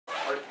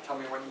start. Tell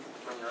me when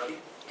you're ready.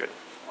 Good.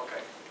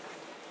 Okay.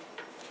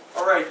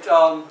 All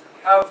right.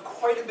 Have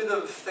quite a bit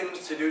of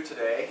things to do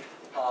today,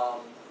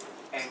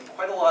 and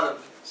quite a lot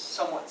of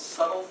somewhat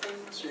subtle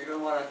things. So you're going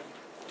to want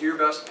to do your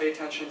best, pay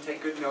attention,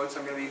 take good notes.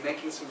 I'm going to be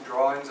making some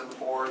drawings on the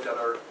board that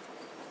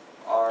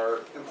are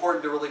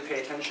important to really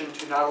pay attention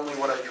to, not only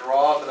what I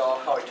draw, but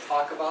how I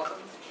talk about them.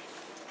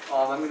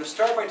 I'm going to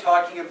start by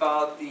talking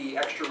about the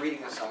extra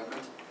reading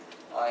assignment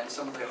and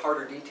some of the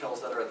harder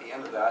details that are at the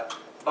end of that.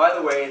 By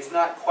the way, it's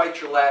not quite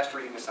your last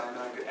reading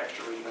assignment,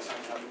 extra reading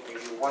assignment. I'm going to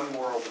give you one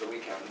more over the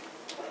weekend.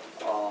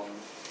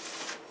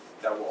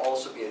 That will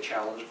also be a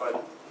challenge,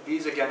 but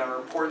these again are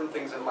important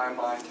things in my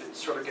mind to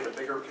sort of get a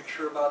bigger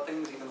picture about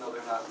things, even though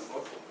they're not in the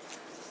book.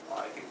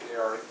 I think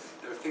they're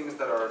things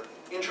that are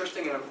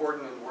interesting and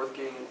important and worth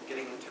getting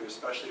into,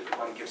 especially if you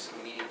want to give some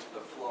meaning to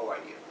the flow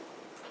idea.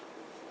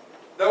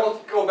 Then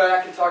we'll go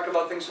back and talk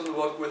about things from the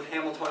book with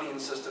Hamiltonian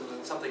systems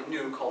and something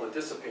new called a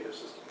dissipative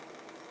system.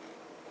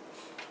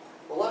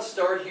 Well, let's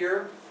start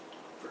here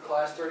for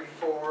class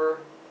 34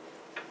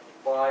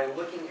 by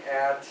looking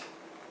at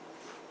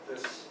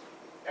this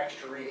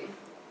extra reading.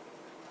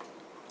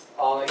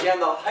 Again,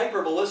 the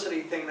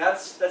hyperbolicity thing,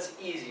 that's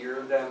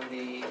easier than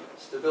the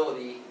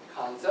stability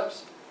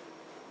concepts.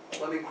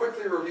 Let me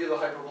quickly review the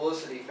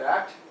hyperbolicity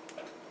fact,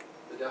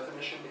 the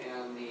definition,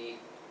 and the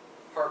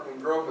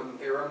Hartman-Grobman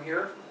theorem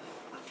here,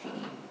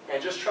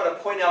 and just try to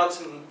point out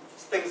some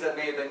things that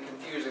may have been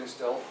confusing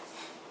still.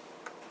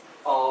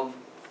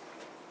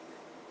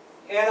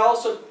 And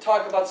also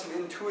talk about some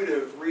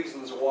intuitive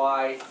reasons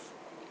why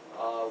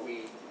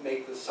we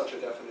make this such a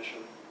definition.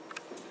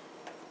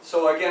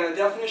 So again, a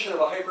definition of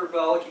a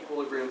hyperbolic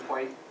equilibrium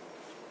point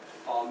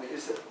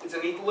is it's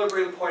an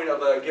equilibrium point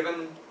of a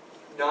given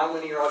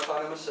nonlinear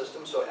autonomous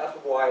system. So f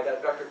of y,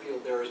 that vector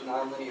field there, is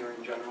nonlinear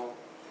in general.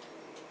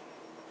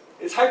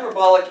 It's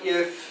hyperbolic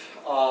if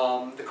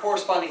the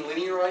corresponding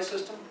linearized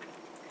system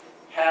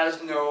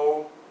has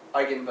no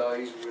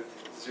eigenvalues with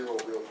zero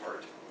real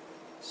part.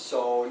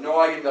 So no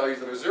eigenvalues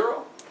that are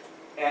zero,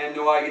 and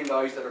no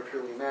eigenvalues that are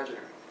purely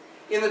imaginary.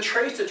 In the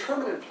trace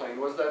determinant plane,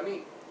 what does that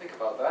mean? Think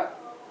about that.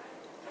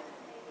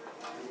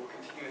 We'll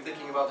continue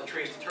thinking about the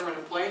trace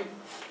determinant plane.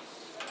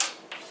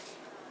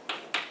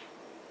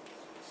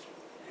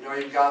 You know,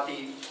 you've got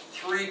the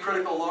three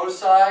critical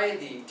loci,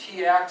 the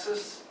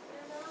t-axis,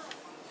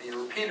 the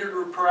repeated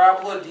root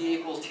parabola, d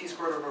equals t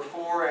squared over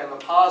 4, and the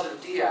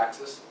positive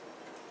d-axis.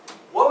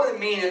 What would it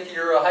mean if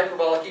you're a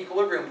hyperbolic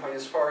equilibrium point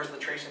as far as the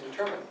tracing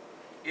determinant?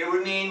 It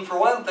would mean, for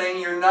one thing,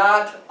 you're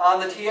not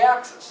on the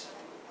t-axis,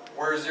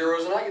 where 0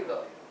 is an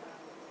eigenvalue.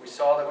 We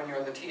saw that when you're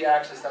on the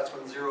t-axis, that's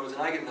when 0 is an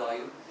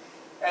eigenvalue.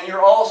 And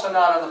you're also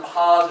not on the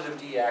positive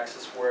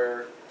d-axis,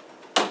 where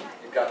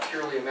you've got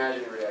purely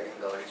imaginary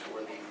eigenvalues,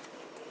 where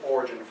the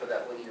origin for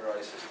that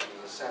linearized system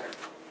is the center.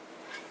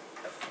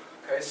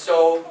 Okay,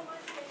 so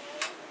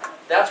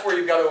that's where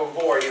you've got to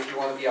avoid if you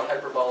want to be a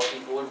hyperbolic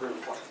equilibrium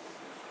point.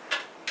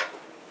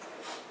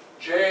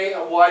 J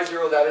of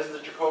y0, that is the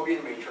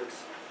Jacobian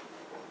matrix.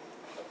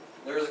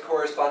 There's a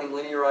corresponding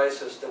linearized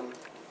system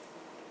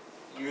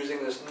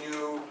using this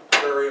new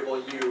variable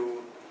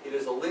u. It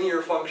is a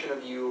linear function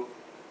of u.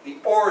 The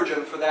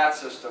origin for that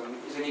system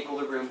is an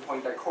equilibrium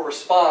point that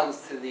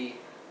corresponds to the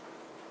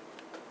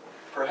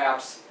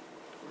perhaps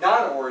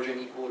non-origin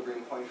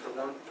equilibrium point for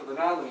the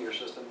nonlinear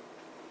system.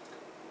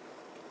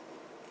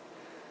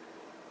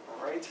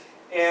 All right,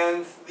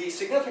 and the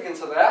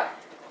significance of that,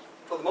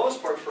 for the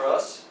most part for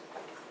us,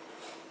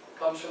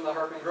 comes from the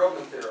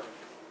Hartman-Grobman theorem.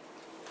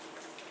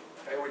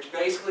 Okay, which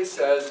basically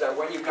says that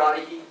when you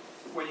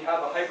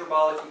have a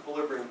hyperbolic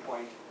equilibrium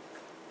point,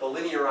 the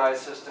linearized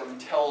system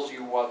tells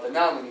you what the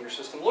nonlinear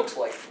system looks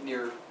like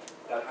near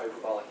that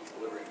hyperbolic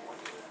equilibrium point.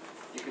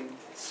 You can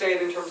say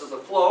it in terms of the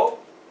flow.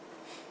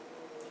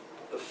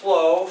 The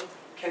flow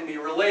can be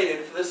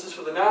related, this is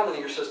for the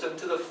nonlinear system,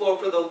 to the flow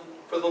for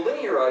the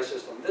linearized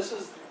system. This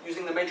is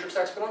using the matrix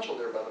exponential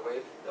there, by the way,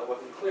 if that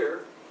wasn't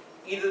clear.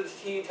 E to the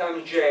t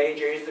times j,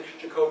 j is the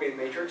Jacobian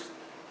matrix.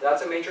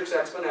 That's a matrix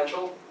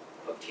exponential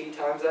of t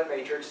times that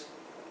matrix,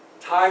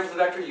 times the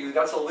vector u.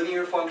 That's a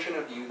linear function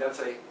of u. That's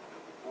a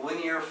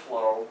linear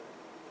flow.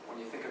 When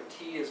you think of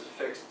t as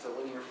fixed, it's a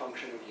linear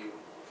function of u.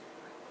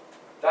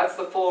 That's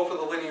the flow for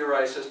the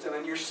linearized system.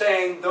 And you're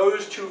saying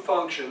those two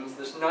functions,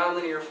 this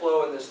nonlinear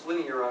flow and this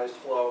linearized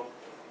flow,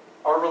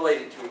 are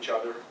related to each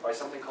other by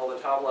something called a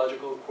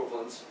topological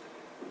equivalence,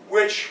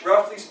 which,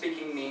 roughly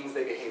speaking, means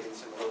they behave in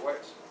similar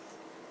ways.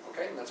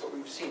 Okay, and that's what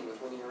we've seen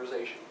with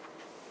linearization,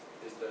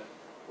 is the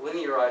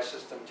linearized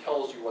system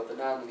tells you what the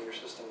nonlinear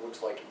system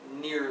looks like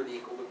near the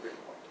equilibrium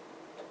point.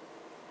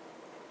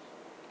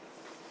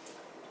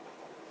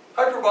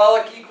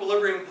 Hyperbolic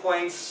equilibrium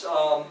points,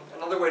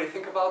 another way to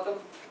think about them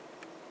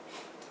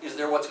is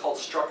they're what's called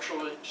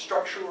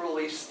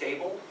structurally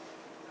stable.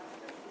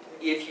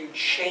 If you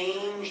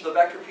change the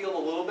vector field a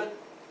little bit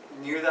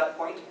near that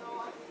point,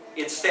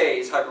 it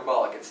stays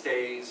hyperbolic. It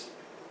stays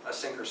a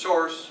sinker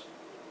source,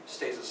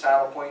 stays a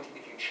saddle point.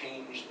 If you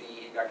change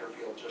the vector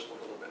field just a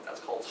little bit, that's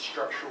called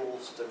structural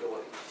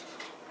stability.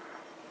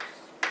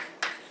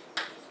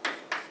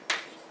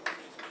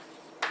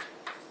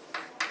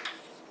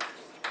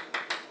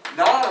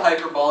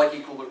 non-hyperbolic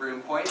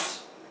equilibrium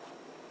points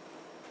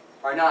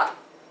are not,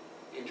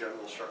 in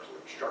general,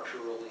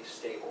 structurally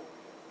stable.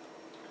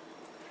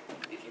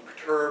 If you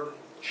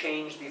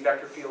change the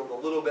vector field a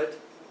little bit,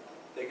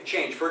 they could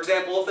change. For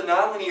example, if the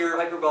nonlinear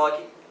hyperbolic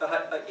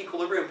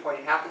equilibrium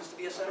point happens to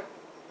be a center,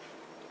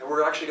 and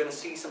we're actually going to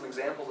see some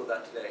examples of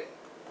that today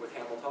with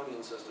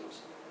Hamiltonian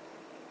systems.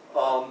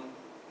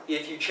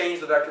 If you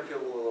change the vector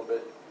field a little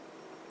bit,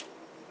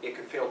 it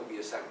could fail to be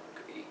a center. It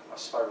could be a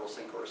spiral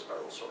sink or a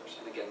spiral source.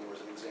 And again, there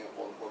was an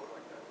example in the book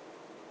like that.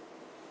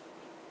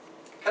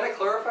 Can I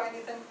clarify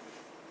anything?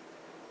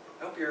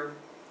 I hope you're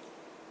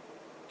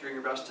doing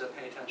your best to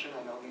pay attention.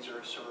 I know these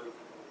are sort of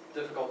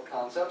difficult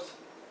concepts.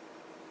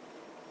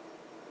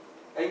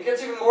 And it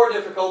gets even more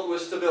difficult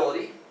with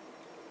stability.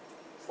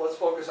 So let's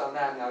focus on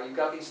that now. You've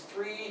got these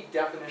three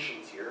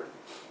definitions here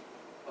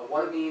of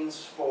what it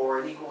means for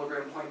an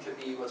equilibrium point to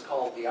be what's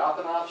called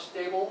Lyapunov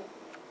stable,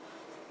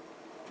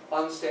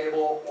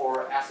 unstable,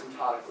 or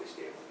asymptotically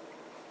stable.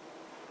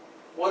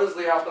 What does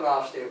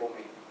Lyapunov stable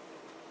mean?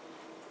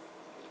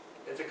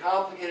 It's a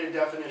complicated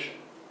definition.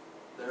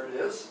 There it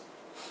is.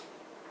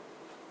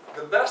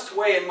 The best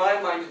way in my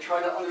mind to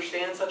try to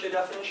understand such a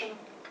definition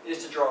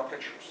is to draw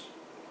pictures.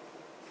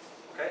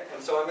 Okay,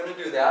 and so I'm going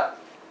to do that.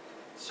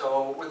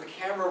 So with the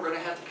camera, we're going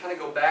to have to kind of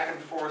go back and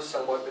forth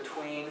somewhat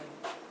between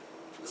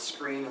the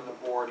screen and the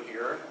board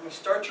here. I'm going to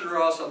start to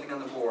draw something on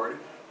the board.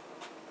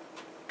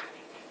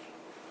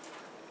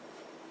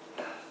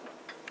 I'm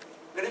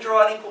going to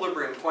draw an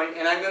equilibrium point,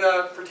 and I'm going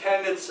to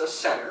pretend it's a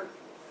center,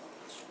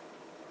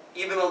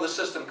 even though the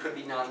system could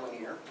be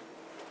nonlinear.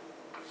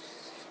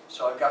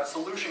 So I've got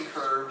solution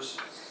curves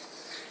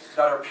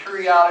that are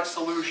periodic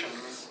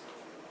solutions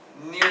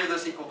near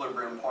this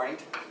equilibrium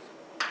point,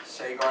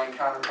 say going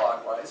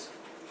counterclockwise.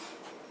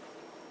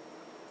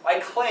 I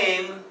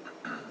claim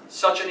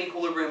such an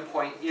equilibrium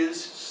point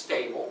is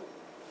stable,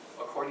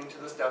 according to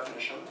this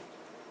definition.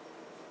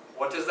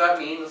 What does that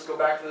mean? Let's go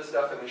back to this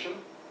definition.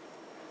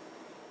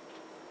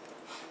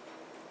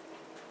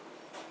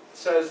 It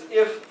says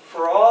if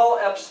for all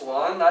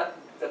epsilon,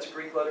 that's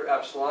Greek letter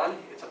epsilon,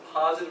 it's a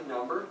positive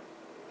number.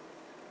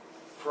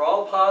 For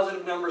all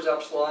positive numbers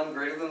epsilon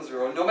greater than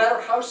 0, no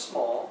matter how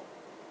small,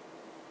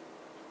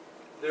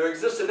 there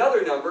exists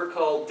another number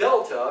called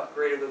delta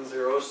greater than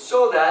 0,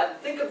 so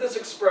that, think of this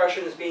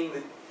expression as being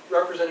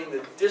representing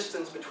the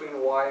distance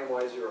between y and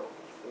y0.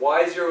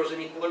 y0 is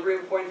an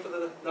equilibrium point for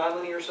the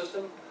nonlinear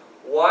system.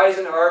 Y is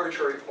an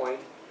arbitrary point.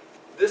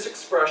 This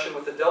expression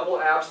with the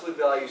double absolute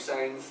value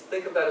signs,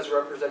 think of that as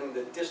representing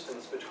the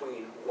distance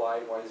between y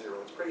and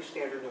y0. It's pretty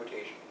standard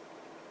notation.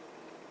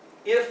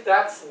 If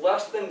that's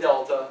less than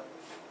delta,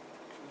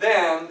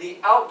 then the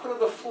output of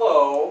the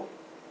flow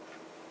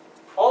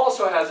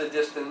also has a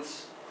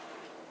distance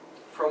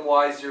from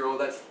y0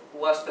 that's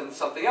less than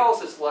something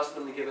else, it's less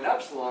than the given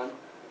epsilon,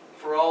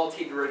 for all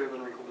t greater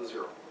than or equal to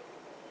 0.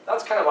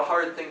 That's kind of a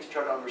hard thing to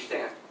try to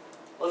understand.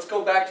 Let's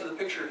go back to the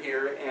picture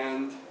here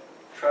and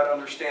try to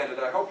understand it.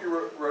 I hope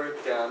you wrote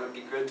it down. It would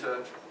be good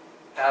to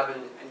have it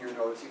in your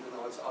notes, even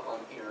though it's up on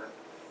here.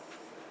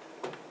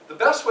 The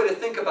best way to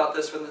think about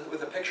this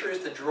with a picture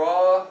is to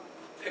draw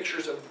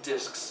pictures of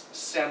disks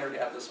centered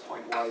at this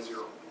point,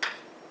 y0.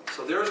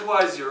 So there's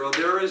y0,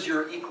 there is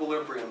your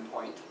equilibrium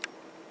point.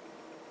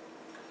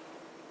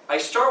 I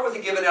start with a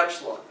given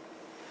epsilon.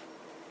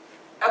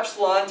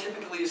 Epsilon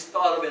typically is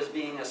thought of as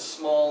being a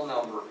small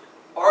number,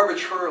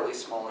 arbitrarily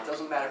small. It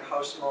doesn't matter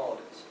how small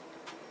it is.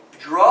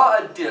 Draw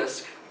a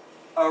disk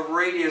of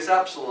radius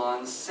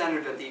epsilon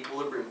centered at the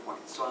equilibrium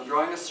point. So I'm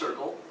drawing a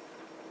circle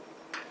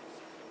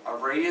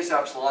of radius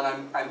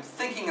epsilon. I'm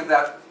thinking of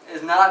that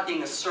as not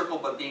being a circle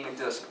but being a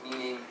disk,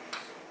 meaning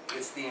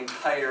it's the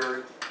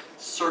entire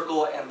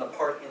circle and the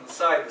part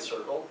inside the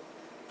circle.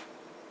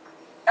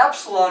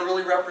 Epsilon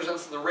really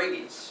represents the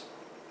radius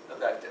of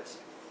that disk.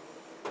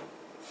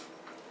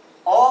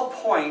 All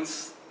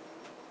points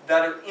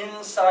that are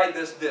inside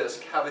this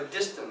disk have a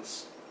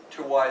distance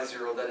to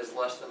y0 that is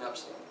less than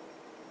epsilon.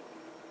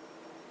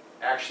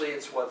 Actually,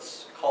 it's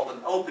what's called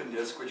an open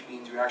disk, which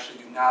means you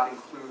actually do not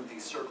include the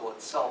circle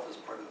itself as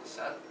part of the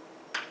set.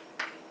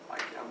 I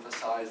can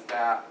emphasize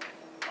that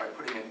by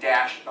putting a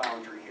dashed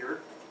boundary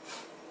here.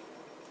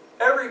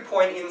 Every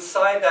point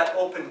inside that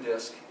open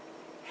disk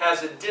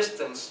has a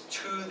distance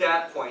to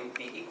that point,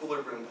 the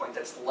equilibrium point,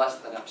 that's less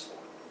than epsilon.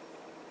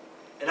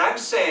 And I'm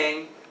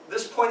saying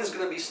this point is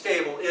going to be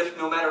stable if,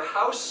 no matter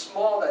how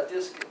small that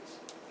disk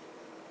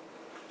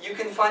is, you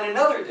can find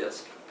another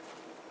disk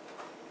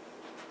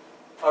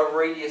of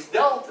radius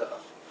delta.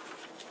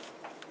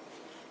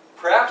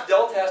 Perhaps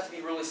delta has to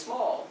be really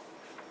small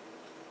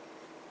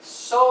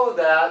so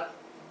that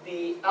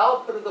the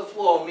output of the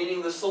flow,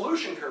 meaning the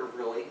solution curve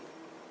really,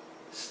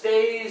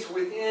 stays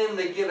within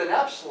the given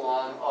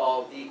epsilon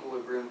of the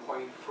equilibrium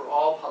point for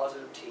all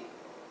positive t.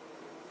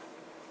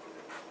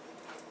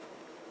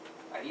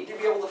 I need to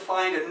be able to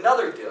find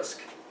another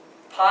disk,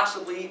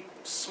 possibly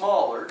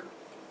smaller.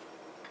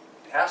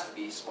 It has to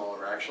be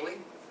smaller actually,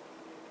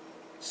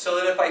 so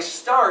that if I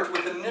start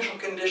with an initial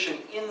condition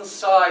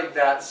inside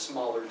that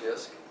smaller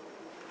disk,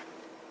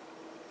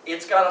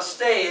 it's got to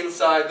stay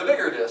inside the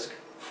bigger disk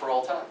for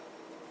all time.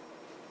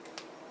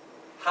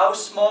 How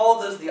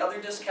small does the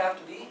other disk have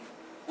to be?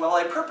 Well,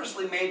 I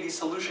purposely made these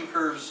solution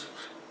curves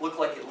look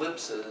like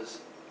ellipses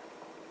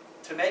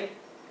to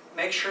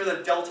make sure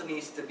that delta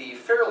needs to be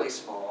fairly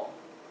small.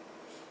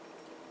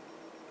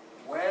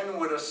 When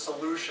would a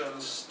solution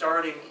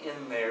starting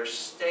in there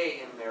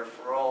stay in there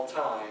for all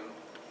time?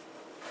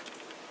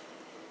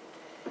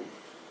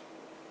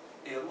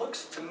 It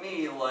looks to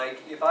me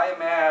like if I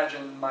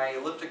imagine my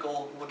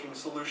elliptical looking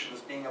solution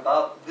as being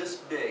about this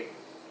big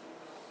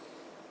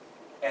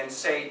and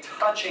say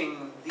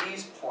touching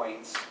these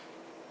points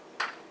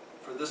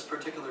for this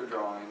particular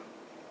drawing,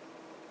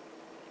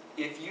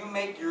 if you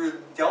make your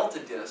delta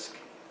disk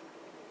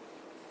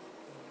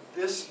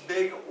this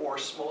big or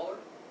smaller,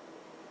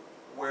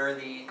 where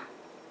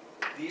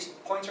these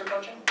points are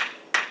touching,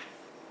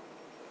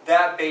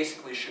 that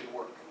basically should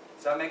work.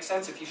 Does that make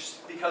sense?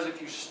 Because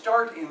if you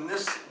start in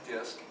this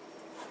disk,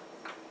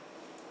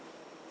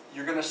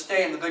 you're going to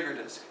stay in the bigger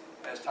disk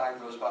as time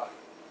goes by,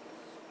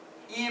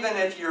 even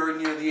if you're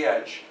near the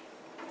edge.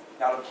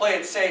 Now, to play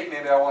it safe,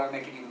 maybe I want to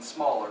make it even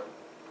smaller.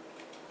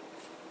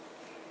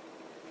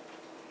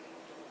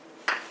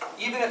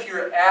 Even if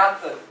you're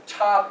at the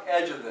top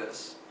edge of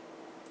this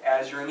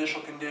as your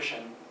initial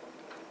condition,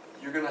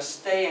 you're going to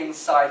stay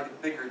inside the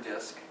bigger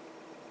disk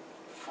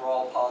for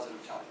all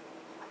positive time.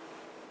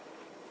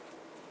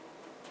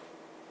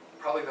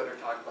 Probably better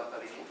talk about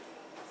that again.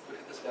 Look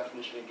at this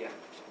definition again.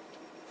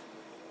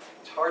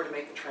 It's hard to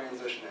make the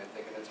transition, I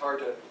think, and it's hard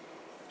to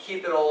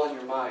keep it all in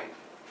your mind.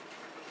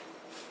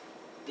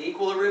 The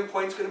equilibrium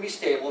point is going to be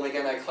stable, and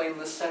again, I claim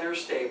the center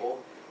is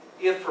stable.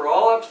 If for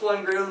all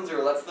epsilon greater than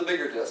 0, that's the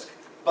bigger disk,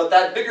 but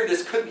that bigger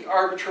disk could be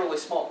arbitrarily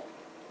small.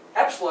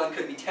 Epsilon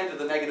could be 10 to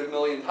the negative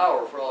million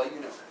power for all you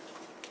know.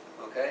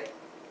 Okay?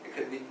 It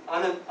could be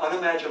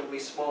unimaginably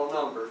small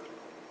number.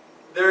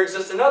 There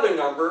exists another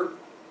number,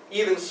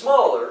 even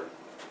smaller,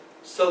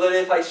 so that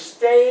if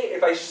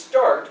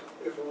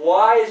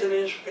y is an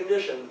initial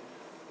condition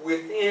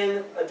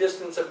within a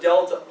distance of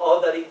delta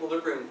of that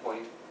equilibrium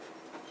point,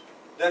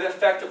 then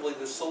effectively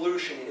the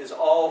solution is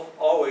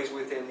always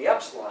within the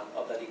epsilon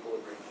of that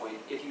equilibrium point.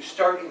 If you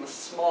start in the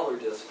smaller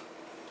disk,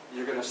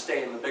 you're going to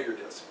stay in the bigger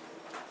disk.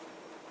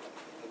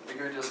 The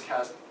bigger disk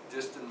has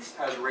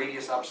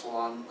radius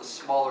epsilon, the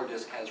smaller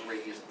disk has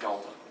radius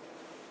delta.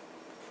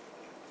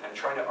 And I'm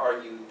trying to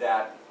argue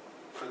that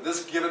for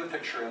this given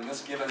picture and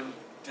this given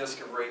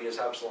disk of radius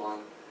epsilon,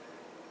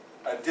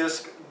 a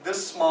disk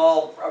this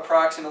small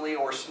approximately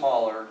or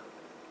smaller,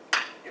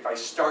 if I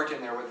start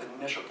in there with an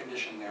initial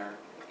condition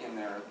in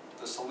there,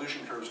 the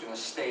solution curve is going to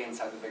stay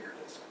inside the bigger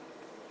disk.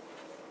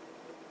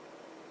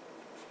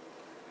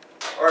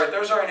 All right,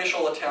 there's our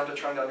initial attempt at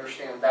trying to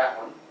understand that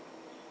one.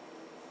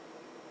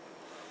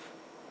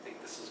 I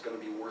think this is going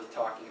to be worth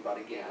talking about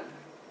again.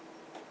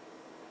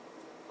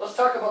 Let's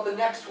talk about the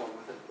next one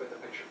with a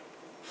picture.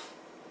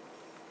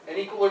 An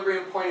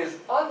equilibrium point is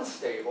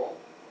unstable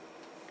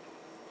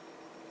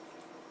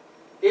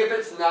if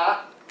it's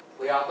not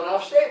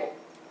Lyapunov stable.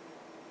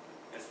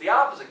 It's the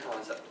opposite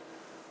concept.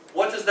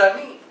 What does that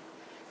mean?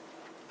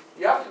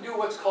 You have to do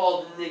what's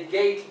called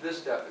negate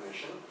this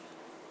definition,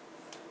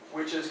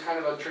 which is kind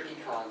of a tricky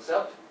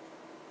concept.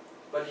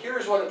 But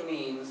here's what it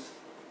means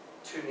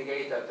to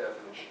negate that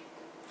definition.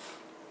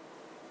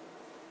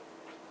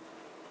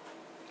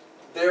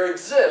 There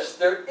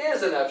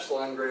is an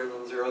epsilon greater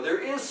than 0. There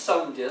is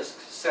some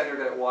disk centered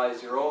at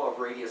y0 of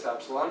radius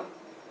epsilon,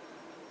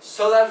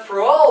 so that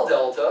for all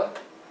delta,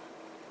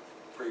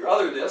 for your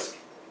other disk,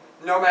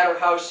 no matter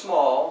how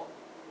small,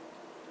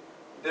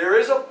 there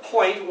is a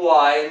point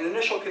y, an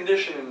initial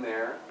condition in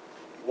there.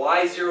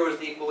 y0 is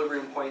the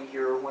equilibrium point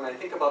here. When I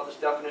think about this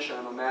definition,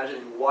 I'm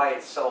imagining y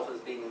itself as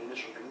being an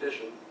initial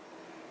condition.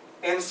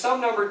 And some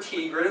number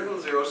t greater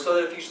than 0, so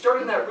that if you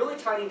start in that really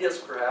tiny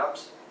disk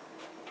perhaps,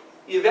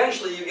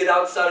 eventually you get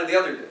outside of the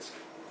other disk.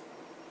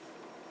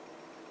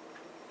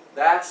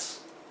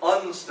 That's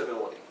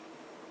unstability.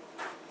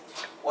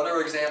 What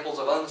are examples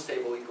of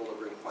unstable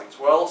equilibrium points?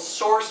 Well,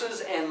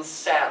 sources and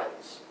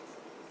saddles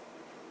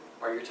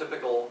are your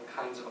typical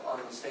kinds of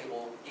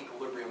unstable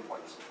equilibrium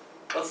points.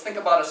 Let's think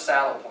about a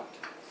saddle point.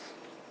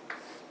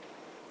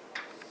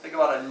 Think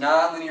about a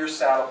nonlinear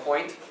saddle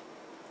point,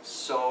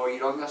 so you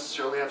don't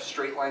necessarily have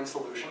straight line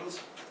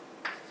solutions.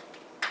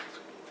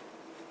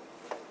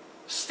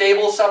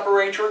 Stable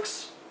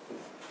separatrix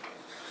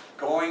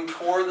going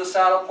toward the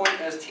saddle point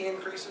as t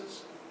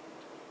increases.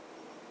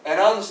 An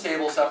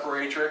unstable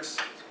separatrix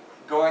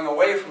going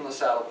away from the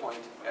saddle point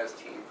as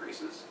t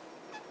increases.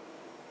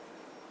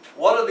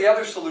 What do the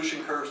other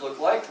solution curves look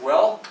like?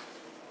 Well,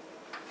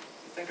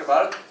 think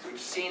about it. We've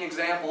seen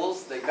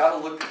examples. They've got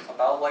to look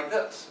about like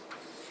this.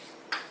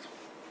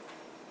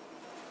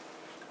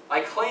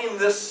 I claim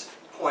this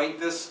point,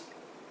 this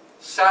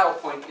saddle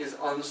point, is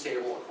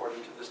unstable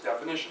according to this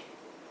definition.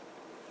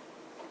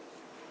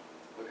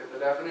 Look at the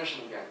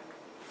definition again.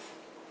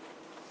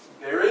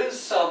 There is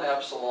some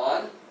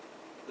epsilon,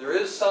 there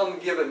is some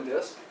given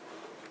disk,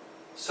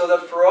 so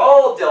that for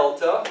all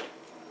delta,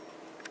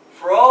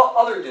 for all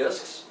other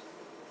disks,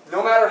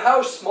 no matter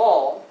how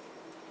small,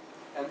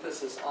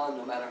 emphasis on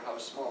no matter how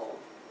small,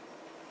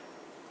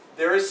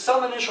 there is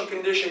some initial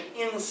condition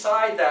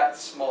inside that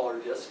smaller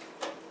disk,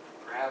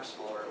 perhaps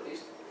smaller at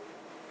least,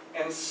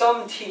 and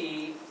some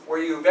t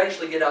where you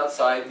eventually get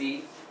outside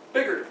the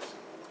bigger disk.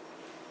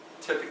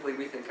 Typically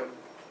we think of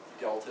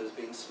delta as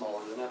being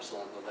smaller than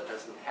epsilon, though that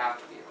doesn't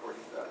have to be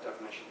according to that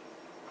definition.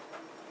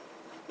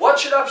 What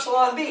should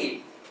epsilon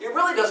be? It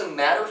really doesn't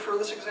matter for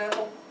this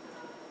example.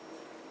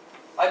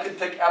 I could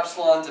pick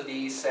epsilon to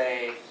be,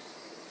 say,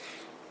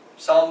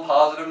 some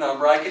positive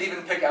number. I could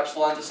even pick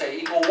epsilon to say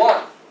equal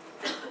 1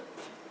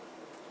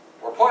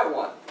 or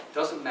 0.1.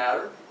 Doesn't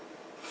matter.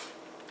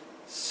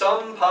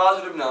 Some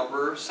positive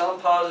number, some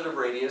positive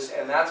radius,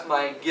 and that's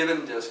my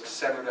given disk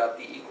centered at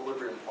the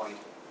equilibrium point.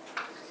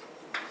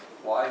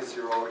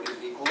 Y0 is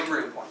the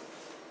equilibrium point.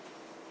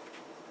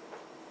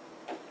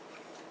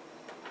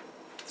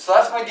 So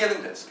that's my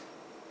given disk.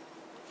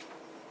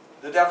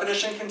 The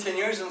definition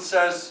continues and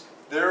says,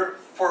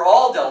 for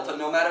all delta,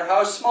 no matter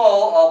how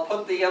small, I'll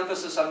put the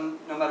emphasis on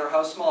no matter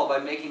how small by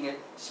making it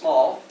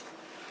small.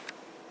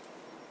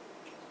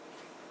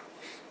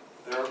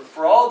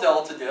 For all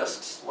delta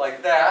disks,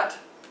 like that,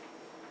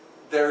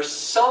 there's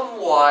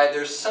some y,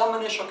 there's some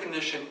initial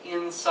condition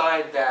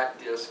inside that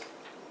disk,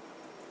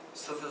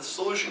 so that the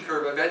solution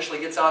curve eventually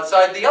gets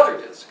outside the other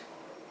disk.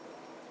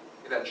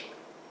 Eventually.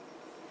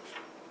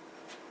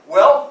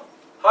 Well,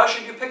 how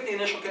should you pick the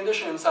initial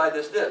condition inside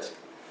this disk?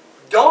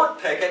 Don't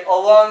pick it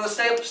along the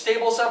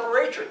stable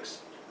separatrix.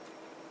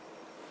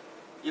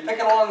 You pick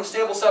it along the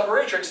stable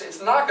separatrix,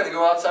 it's not going to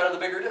go outside of the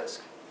bigger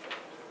disk.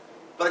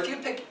 But if you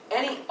pick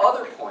any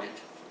other point,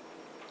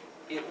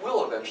 it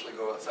will eventually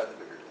go outside the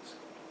bigger disk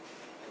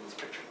in this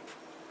picture.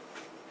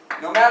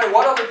 No matter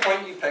what other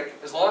point you pick,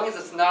 as long as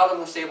it's not on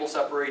the stable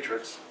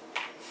separatrix,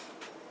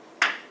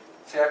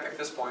 say I pick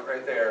this point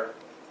right there,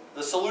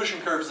 the solution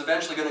curve is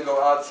eventually going to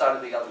go outside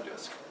of the other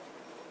disk.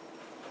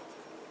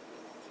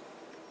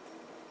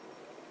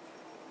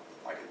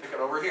 I can pick it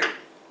over here.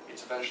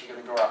 It's eventually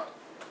going to go out.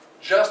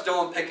 Just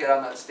don't pick it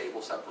on that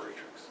stable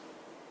separatrix.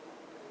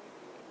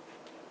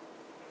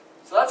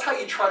 So that's how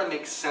you try to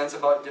make sense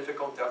about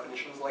difficult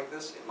definitions like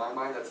this. In my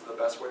mind, that's the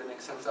best way to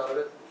make sense out of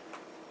it,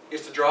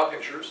 is to draw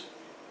pictures.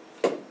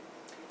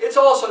 It's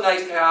also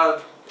nice to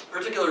have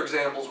particular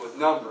examples with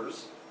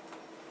numbers.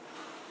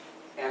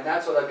 And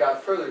that's what I've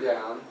got further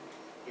down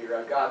here.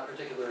 I've got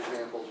particular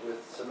examples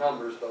with some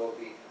numbers, though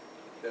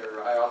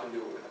I often do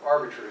it with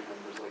arbitrary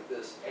numbers like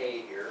this,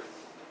 A here.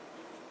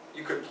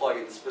 You could plug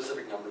in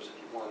specific numbers if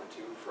you wanted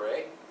to for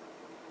A.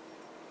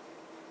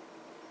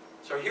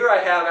 So here I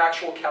have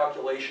actual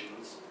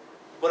calculations,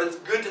 but it's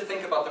good to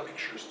think about the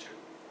pictures too.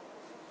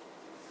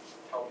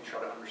 Help you try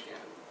to understand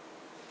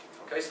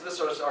it. Okay, so this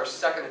is our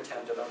second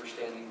attempt at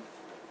understanding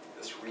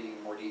this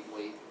reading more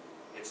deeply.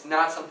 It's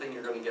not something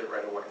you're going to get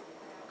right away.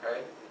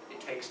 Okay?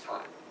 It takes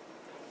time.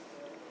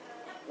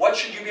 What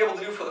should you be able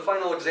to do for the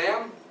final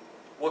exam?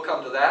 We'll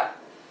come to that.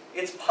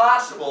 It's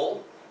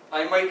possible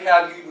I might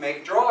have you make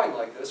a drawing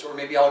like this, or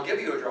maybe I'll give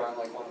you a drawing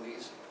like one of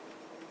these.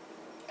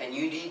 And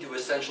you need to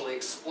essentially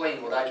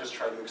explain what I just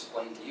tried to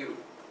explain to you,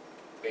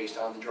 based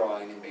on the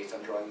drawing and based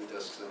on drawing the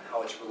disks and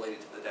how it's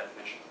related to the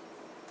definition.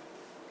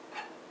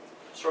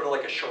 Sort of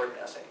like a short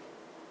essay.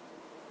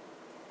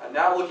 I'm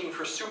not looking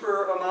for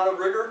super amount of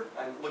rigor.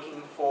 I'm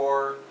looking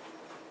for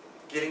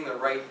getting the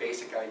right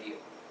basic idea.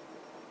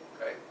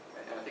 Okay?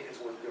 And I think it's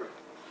worth doing.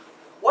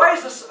 Why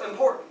is this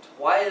important?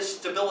 Why is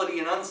stability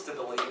and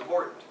instability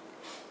important?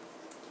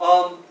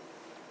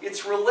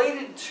 It's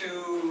related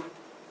to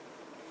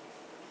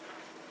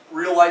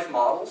real-life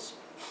models.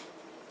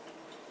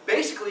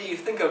 Basically, you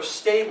think of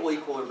stable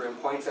equilibrium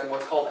points and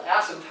what's called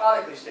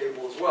asymptotically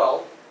stable as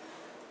well,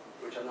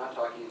 which I'm not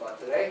talking about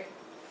today,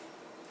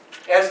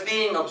 as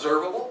being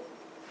observable,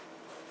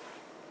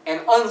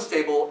 and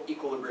unstable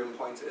equilibrium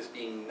points as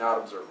being not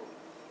observable,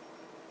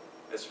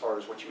 as far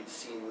as what you would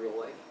see in real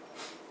life.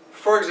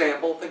 For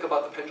example, think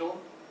about the pendulum.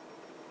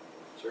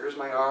 So here's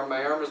my arm.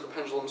 My arm is the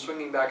pendulum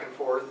swinging back and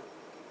forth.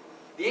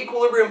 The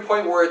equilibrium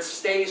point where it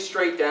stays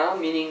straight down,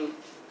 meaning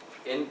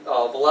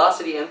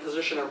velocity and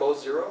position are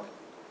both 0,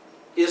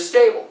 is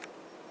stable.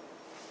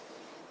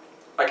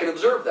 I can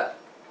observe that.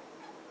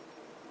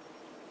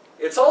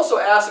 It's also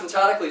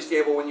asymptotically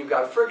stable when you've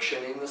got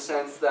friction, in the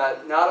sense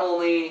that not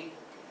only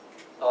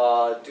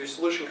do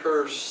solution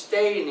curves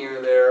stay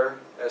near there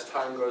as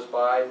time goes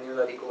by, near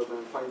that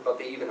equilibrium point, but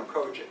they even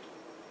approach it.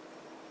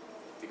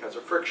 Because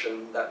of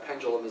friction, that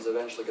pendulum is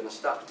eventually going to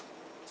stop,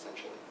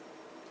 essentially.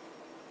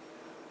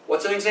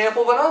 What's an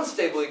example of an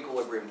unstable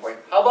equilibrium point?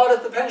 How about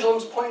if the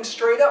pendulum's pointing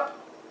straight up?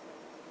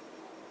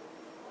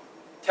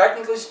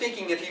 Technically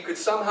speaking, if you could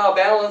somehow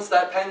balance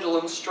that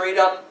pendulum straight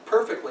up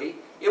perfectly,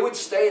 it would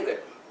stay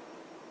there.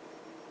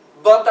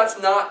 But that's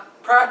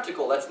not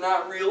practical. That's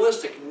not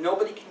realistic.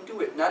 Nobody can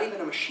do it. Not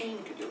even a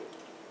machine could do it.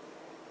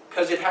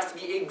 Because it has to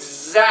be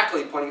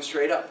exactly pointing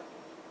straight up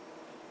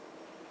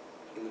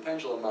in the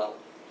pendulum model.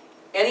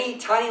 Any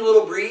tiny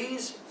little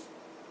breeze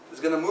is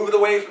going to move it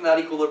away from that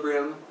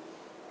equilibrium,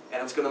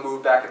 and it's going to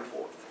move back and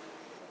forth.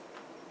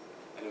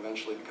 and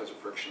eventually, because of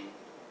friction,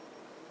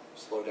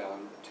 slow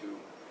down to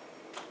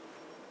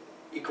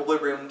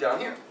equilibrium down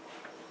here.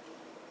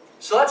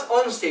 So that's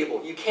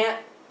unstable. You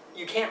can't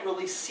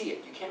really see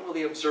it. You can't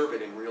really observe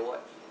it in real life.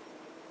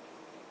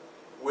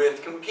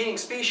 With competing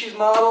species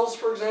models,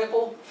 for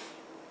example,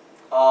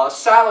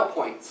 saddle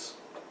points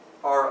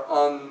are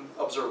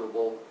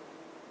unobservable.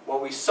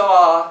 What we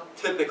saw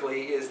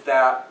typically is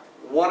that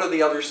one of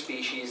the other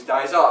species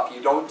dies off.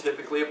 You don't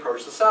typically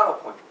approach the saddle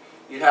point.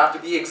 You'd have to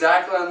be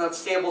exactly on that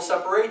stable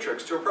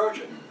separatrix to approach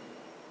it.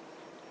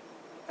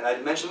 And I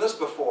mentioned this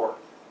before.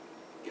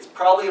 It's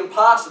probably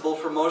impossible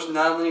for most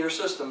nonlinear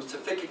systems to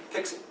pick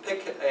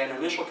an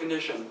initial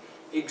condition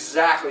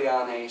exactly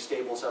on a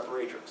stable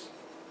separatrix.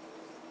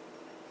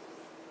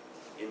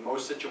 In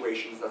most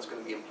situations, that's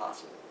going to be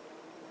impossible.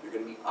 You're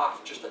going to be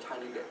off just a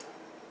tiny bit.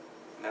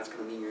 And that's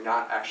going to mean you're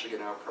not actually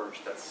going to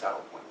approach that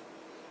saddle point.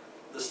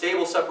 The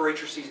stable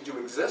separatrices do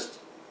exist,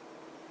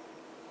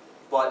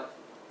 but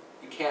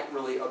you can't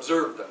really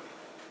observe them.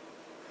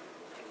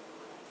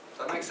 Does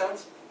that make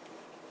sense?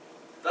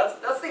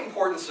 That's the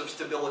importance of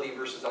stability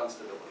versus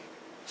instability.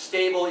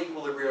 Stable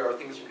equilibria are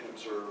things you can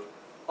observe.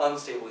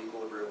 Unstable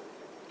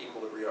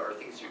equilibria are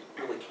things you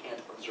really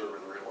can't observe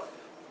in real life.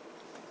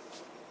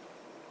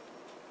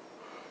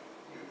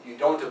 You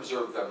don't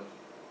observe them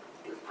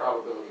with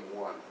probability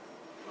 1.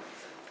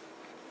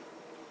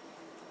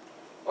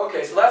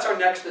 Okay, so that's our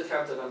next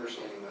attempt at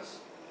understanding this.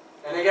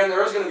 And again,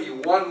 there is going to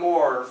be one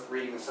more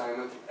reading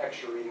assignment,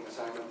 extra reading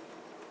assignment,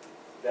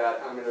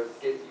 that I'm going to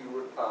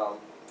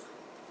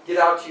get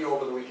out to you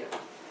over the weekend.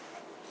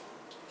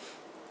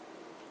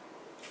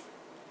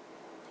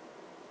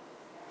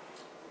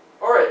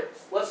 All right,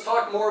 let's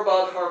talk more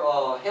about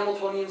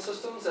Hamiltonian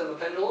systems and the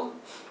pendulum.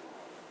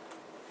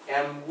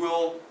 And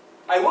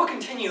I will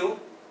continue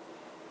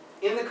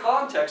in the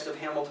context of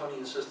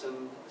Hamiltonian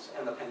systems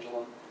and the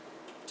pendulum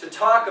to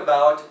talk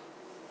about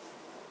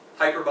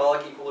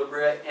hyperbolic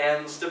equilibria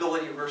and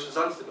stability versus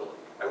instability.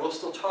 I will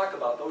still talk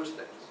about those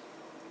things.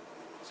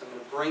 So I'm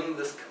going to bring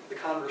the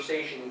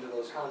conversation into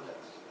those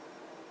contexts.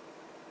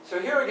 So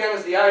here again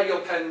is the ideal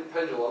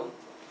pendulum.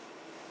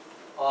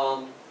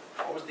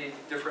 What was the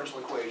differential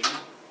equation?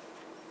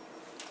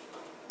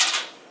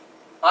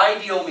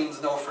 Ideal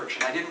means no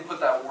friction. I didn't put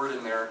that word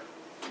in there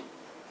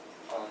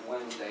on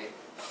Wednesday.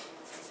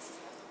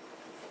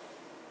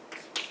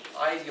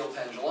 Ideal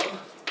pendulum.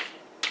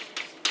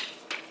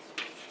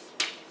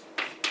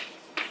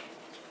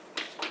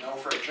 No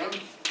friction.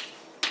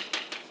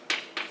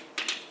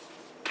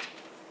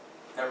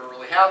 Never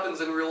really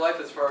happens in real life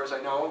as far as I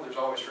know. There's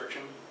always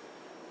friction.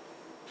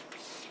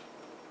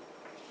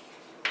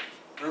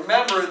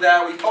 Remember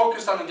that we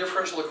focused on the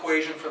differential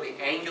equation for the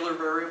angular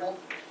variable.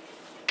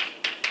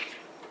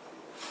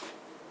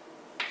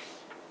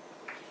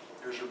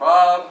 Here's your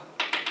bob.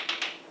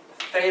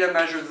 Theta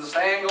measures this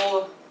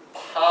angle.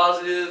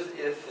 Positive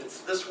if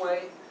it's this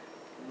way.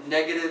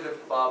 Negative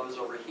if bob is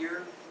over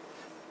here.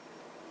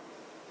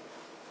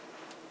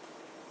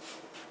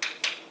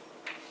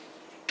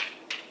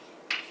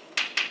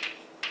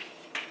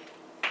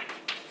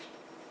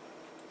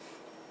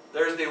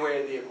 There's the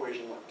way the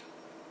equation looked.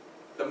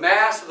 The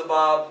mass of the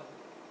bob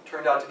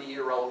turned out to be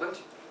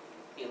irrelevant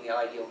in the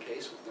ideal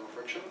case with no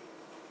friction.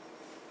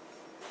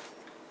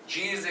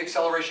 G is the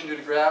acceleration due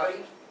to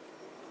gravity.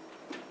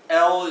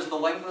 L is the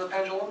length of the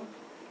pendulum.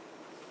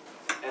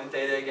 And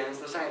theta again is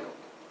this angle.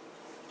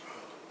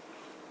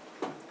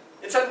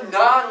 It's a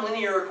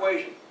nonlinear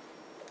equation.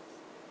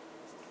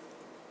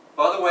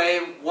 By the way,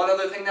 one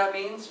other thing that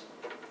means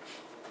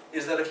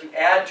is that if you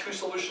add two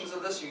solutions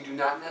of this, you do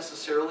not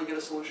necessarily get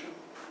a solution.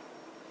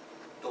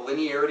 The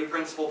linearity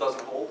principle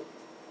doesn't hold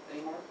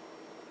anymore.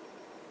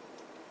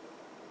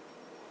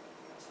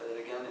 Say that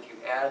again, if you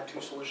add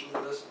two solutions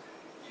of this,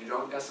 you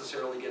don't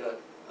necessarily get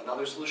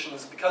another solution.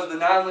 It's because of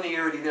the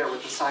nonlinearity there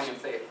with the sine of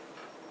theta.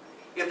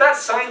 If that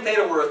sine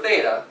theta were a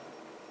theta,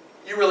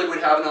 you really would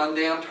have an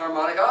undamped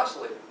harmonic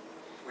oscillator,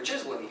 which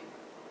is linear.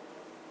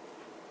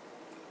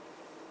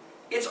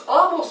 It's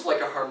almost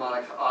like a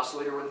harmonic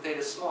oscillator when theta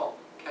is small.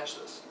 Catch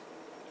this.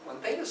 When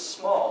theta is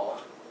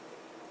small,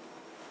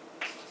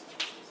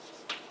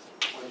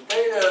 when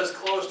theta is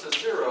close to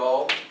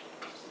 0,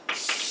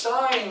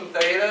 sine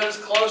theta is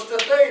close to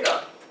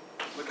theta.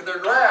 Look at their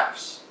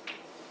graphs.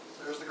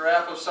 There's the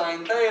graph of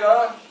sine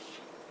theta.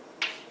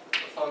 The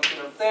function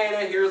of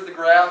theta. Here's the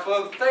graph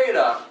of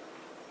theta.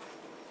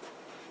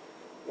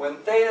 When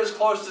theta is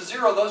close to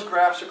 0, those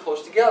graphs are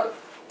close together.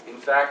 In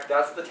fact,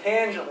 that's the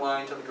tangent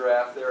line to the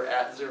graph there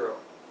at 0.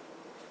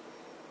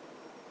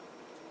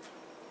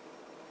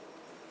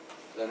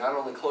 They're not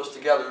only close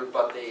together,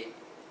 but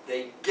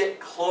they get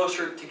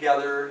closer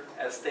together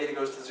as theta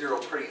goes to 0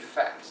 pretty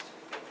fast.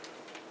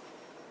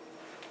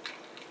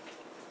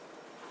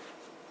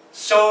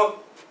 So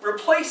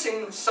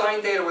replacing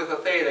sine theta with a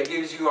theta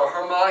gives you a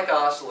harmonic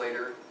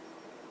oscillator,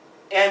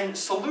 and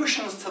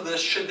solutions to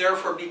this should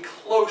therefore be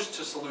close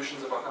to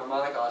solutions of a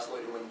harmonic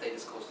oscillator when theta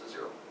is close to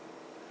 0.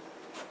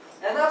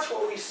 And that's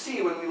what we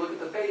see when we look at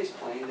the phase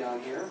plane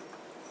down here.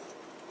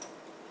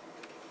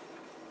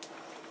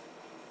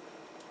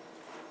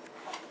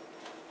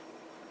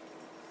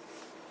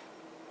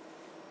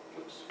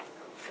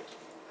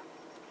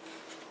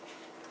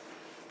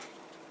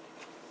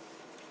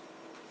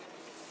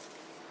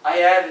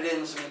 I added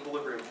in some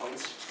equilibrium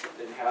points.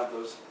 Didn't have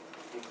those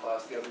in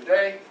class the other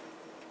day.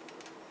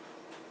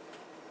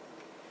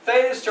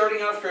 Theta is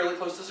starting out fairly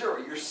close to 0.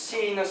 You're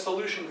seeing a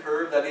solution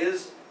curve that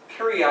is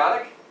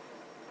periodic.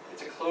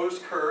 It's a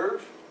closed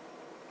curve.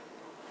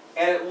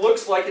 And it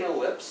looks like an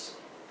ellipse,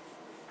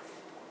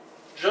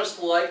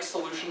 just like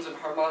solutions of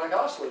harmonic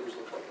oscillators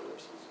look like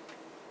ellipses.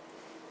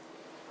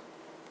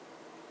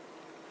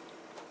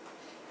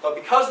 But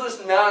because of this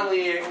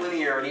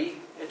nonlinearity,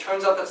 it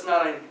turns out that's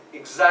not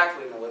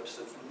exactly an ellipse.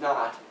 It's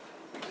not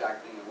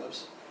exactly an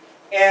ellipse.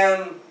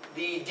 And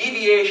the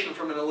deviation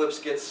from an ellipse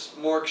gets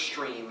more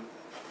extreme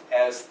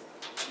as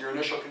your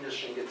initial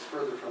condition gets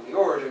further from the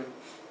origin,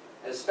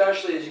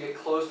 especially as you get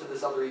close to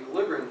this other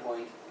equilibrium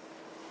point.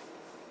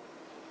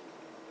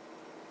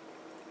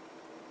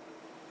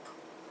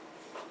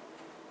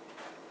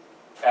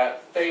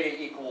 At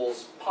theta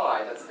equals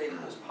pi, that's theta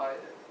equals pi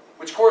there,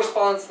 which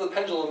corresponds to the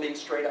pendulum being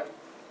straight up.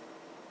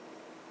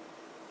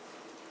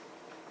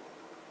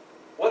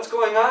 What's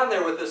going on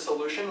there with this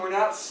solution? We're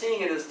not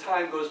seeing it as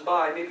time goes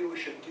by. Maybe we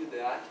should do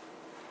that.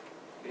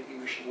 Maybe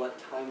we should let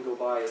time go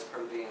by as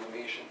part of the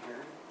animation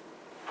here.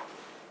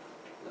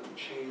 Let me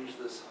change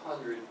this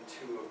 100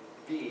 to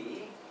a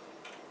b,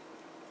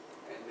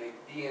 and make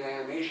b an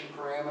animation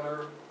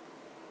parameter.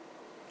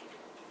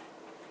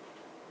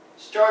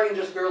 Starting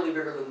just barely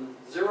bigger than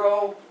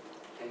 0,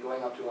 and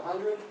going up to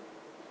 100.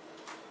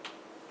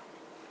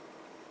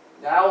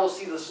 Now we'll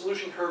see the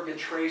solution curve get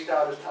traced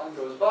out as time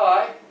goes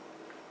by,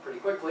 pretty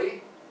quickly.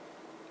 Maybe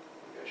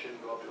I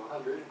shouldn't go up to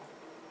 100.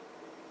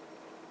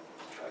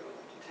 Let's try going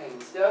up to 10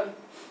 instead.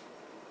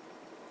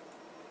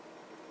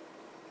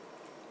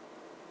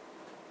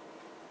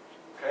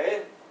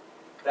 Okay,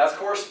 that's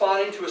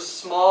corresponding to a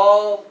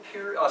small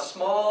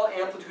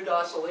amplitude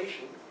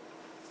oscillation.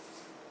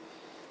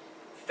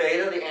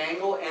 Theta, the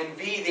angle, and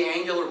v, the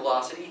angular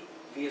velocity.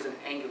 V is an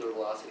angular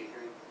velocity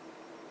here.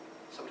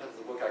 Sometimes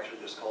the book actually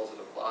just calls it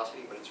a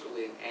velocity, but it's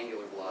really an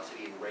angular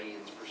velocity in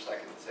radians per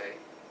second, say.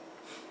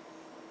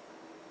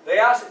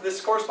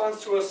 This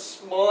corresponds to a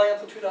small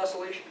amplitude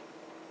oscillation.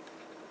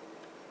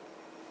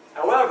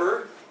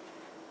 However,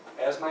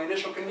 as my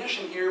initial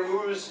condition here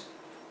moves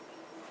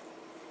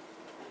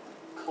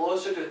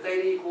closer to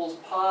theta equals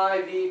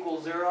pi, v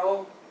equals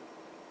 0,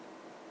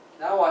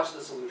 now watch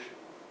the solution.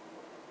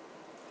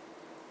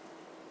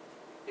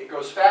 It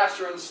goes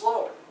faster and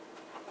slower.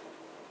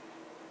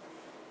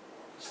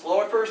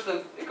 Slow at first,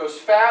 then it goes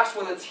fast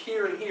when it's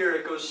here and here.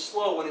 It goes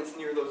slow when it's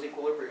near those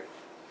equilibria.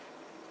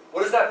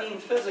 What does that mean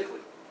physically?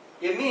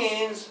 It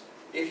means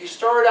if you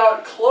start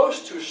out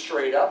close to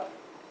straight up,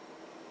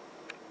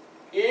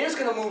 it is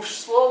going to move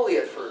slowly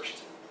at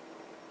first,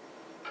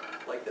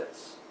 like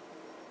this.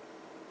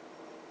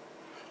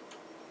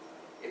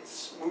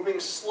 It's moving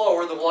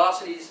slower. The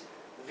velocities,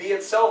 v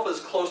itself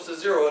is close to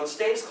 0 and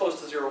stays close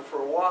to 0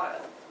 for a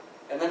while.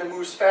 And then it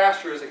moves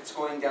faster as it's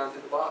going down to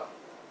the bottom.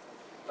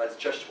 That's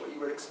just what you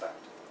would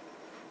expect.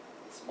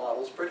 This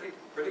model's predicting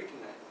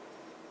that.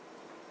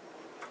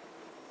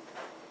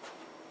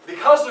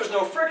 Because there's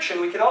no friction,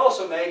 we can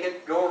also make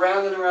it go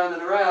around and around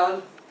and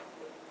around.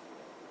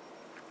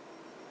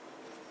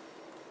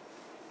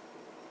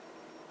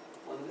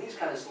 One of these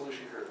kind of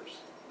solution curves.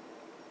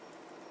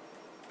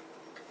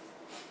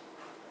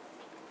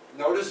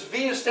 Notice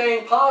v is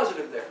staying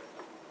positive there.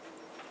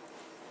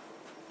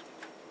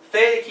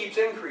 Theta keeps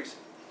increasing.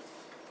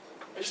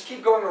 I just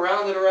keep going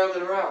around and around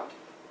and around.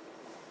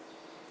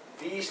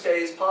 V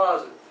stays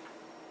positive.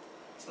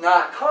 It's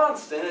not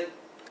constant. It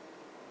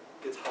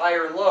gets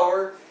higher and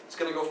lower. It's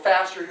going to go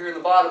faster here in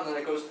the bottom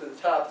than it goes to the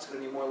top. It's going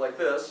to be more like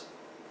this.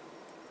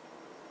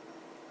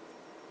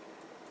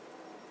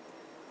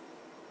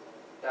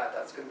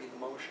 That's going to be the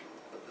motion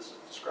that this is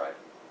describing.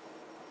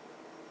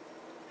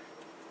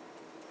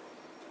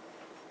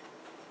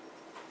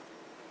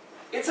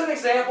 It's an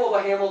example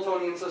of a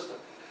Hamiltonian system.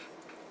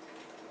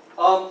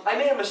 I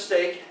made a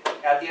mistake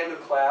at the end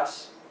of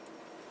class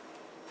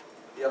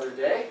the other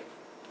day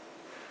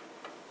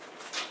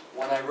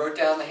when I wrote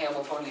down the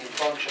Hamiltonian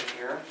function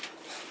here.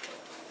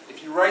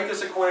 If you write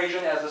this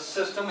equation as a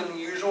system in the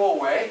usual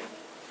way,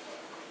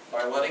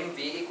 by letting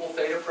v equal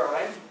theta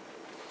prime,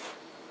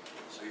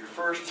 so your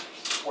first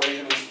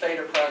equation is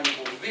theta prime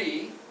equals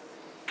v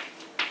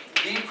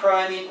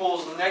prime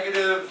equals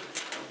negative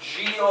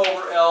g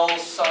over L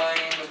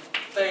sine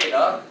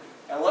theta,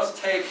 and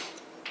let's take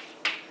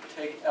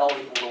L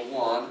equal to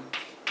 1.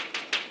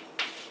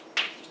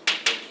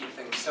 Just to keep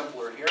things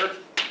simpler here.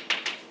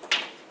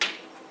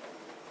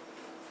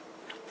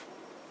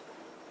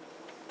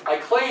 I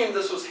claimed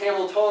this was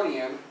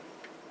Hamiltonian,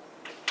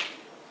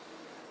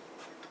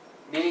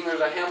 meaning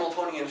there's a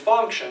Hamiltonian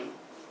function,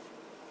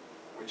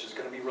 which is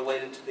going to be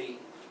related to the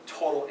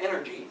total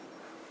energy,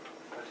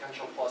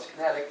 potential plus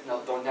kinetic,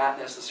 though not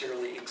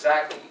necessarily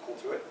exactly equal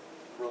to it,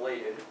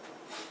 related,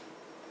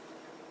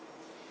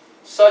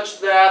 such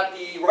that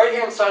the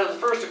right-hand side of the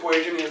first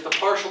equation is the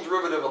partial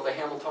derivative of the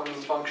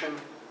Hamiltonian function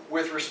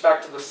with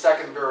respect to the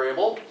second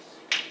variable.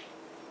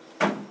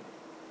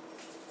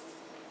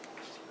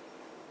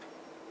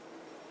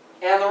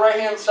 And the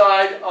right-hand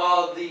side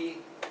of the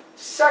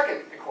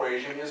second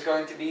equation is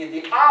going to be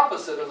the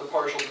opposite of the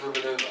partial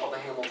derivative of the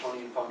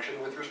Hamiltonian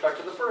function with respect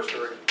to the first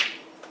variable.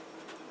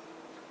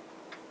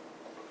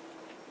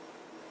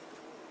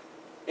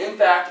 In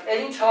fact,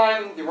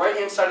 anytime the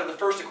right-hand side of the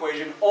first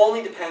equation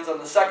only depends on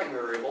the second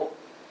variable,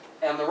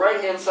 and the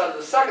right-hand side of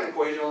the second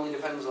equation only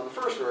depends on the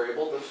first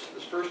variable,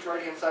 this first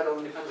right-hand side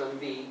only depends on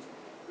v,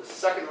 the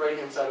second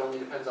right-hand side only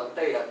depends on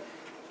theta,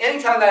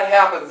 anytime that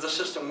happens, the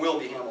system will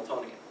be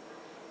Hamiltonian.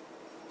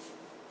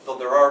 Though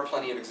there are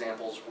plenty of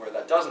examples where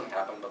that doesn't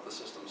happen, but the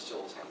system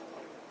still is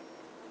Hamiltonian.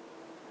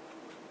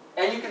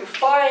 And you can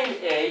find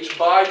h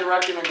by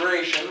direct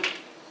integration.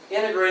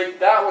 Integrate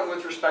that one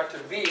with respect to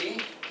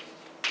v.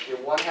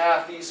 Get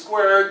 1/2 v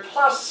squared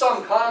plus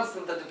some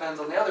constant that depends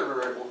on the other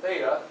variable,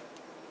 theta.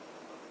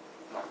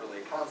 Not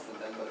really a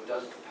constant then, but it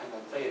does depend on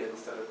theta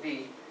instead of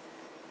v.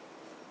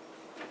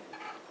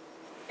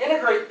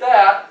 Integrate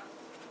that.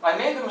 I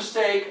made the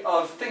mistake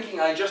of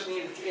thinking I just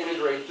needed to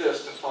integrate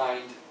this to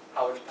find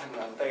how it's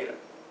dependent on theta,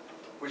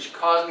 which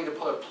caused me to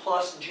put a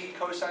plus g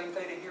cosine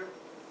theta here.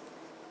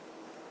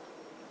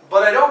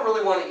 But I don't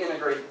really want to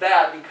integrate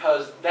that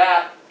because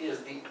that is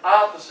the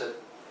opposite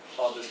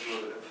of this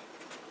derivative.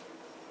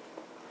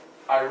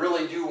 I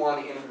really do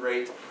want to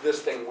integrate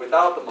this thing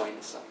without the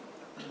minus sign.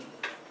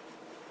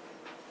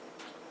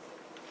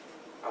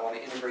 I want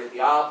to integrate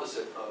the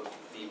opposite of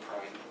v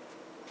prime,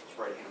 its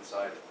right-hand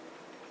side.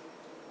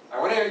 I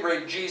want to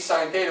integrate g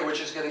sine theta,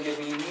 which is going to give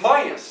me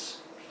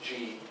minus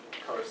g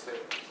cos theta.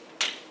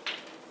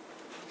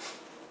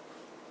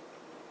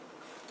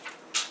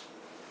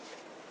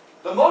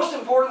 The most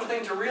important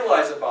thing to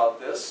realize about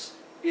this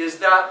is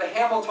that the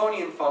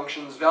Hamiltonian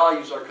function's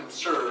values are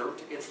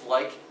conserved. It's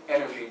like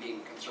energy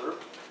being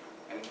conserved.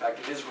 And in fact,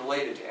 it is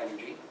related to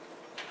energy.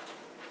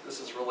 This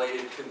is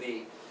related to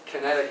the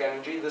kinetic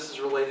energy. This is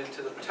related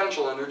to the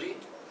potential energy.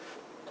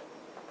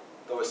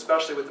 Though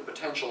especially with the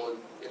potential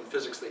in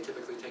physics, they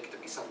typically take it to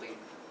be something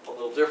a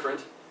little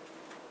different.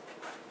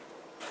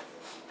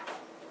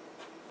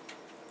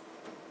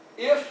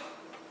 If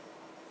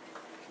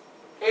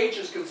h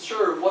is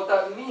conserved, what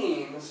that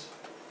means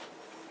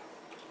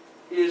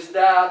is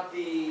that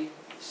the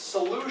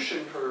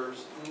solution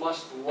curves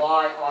must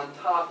lie on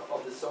top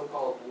of the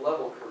so-called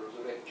level curves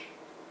of h.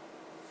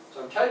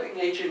 So I'm typing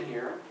h in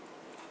here.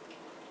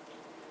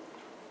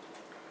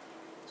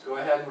 Let's go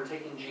ahead and we're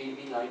taking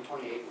GV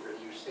 9.8. We're going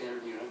to use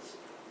standard units.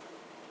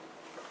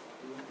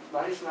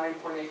 Minus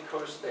 9.8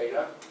 cos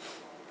theta.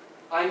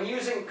 I'm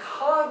using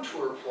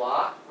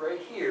ContourPlot right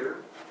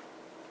here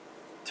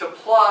to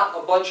plot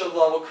a bunch of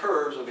level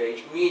curves of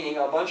h, meaning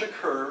a bunch of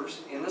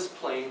curves in this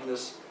plane,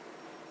 this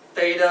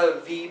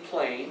theta v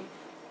plane,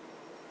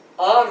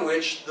 on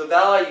which the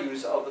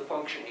values of the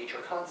function h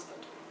are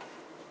constant.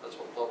 That's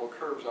what level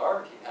curves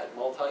are. If you had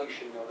multi, you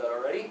should know that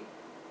already.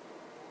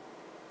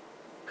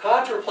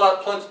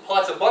 ContourPlot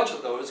plots a bunch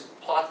of those,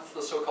 plots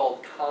the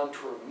so-called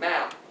contour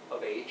map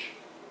of h.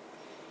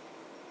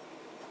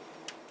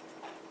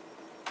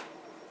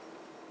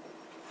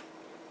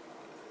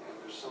 And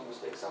there's some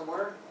mistake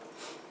somewhere.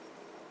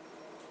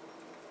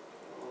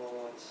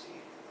 Oh, let's see.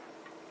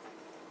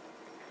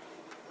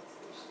 That's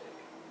the mistake.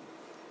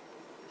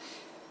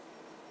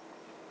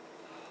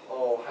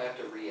 Oh, I have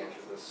to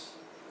re-enter this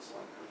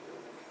line curve here,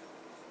 I think.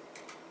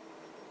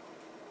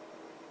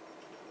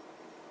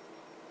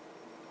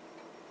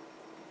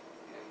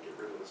 And get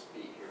rid of this b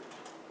here.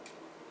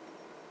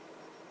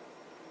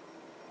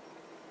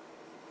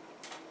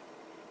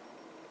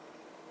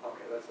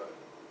 Okay, that's better.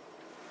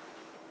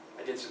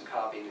 I did some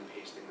copying and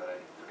pasting that I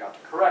forgot to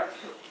correct.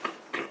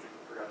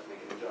 Forgot to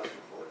make an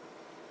adjustment for it.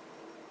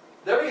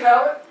 There we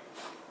have it.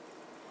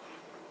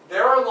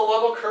 There are the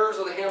level curves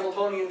of the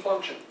Hamiltonian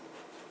function.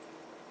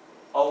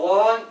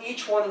 Along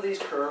each one of these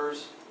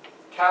curves,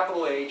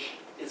 capital H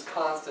is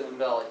constant in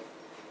value.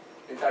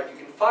 In fact, you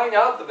can find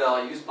out the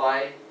values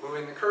by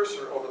moving the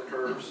cursor over the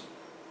curves.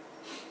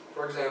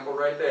 For example,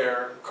 right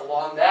there,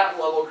 along that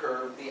level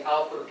curve, the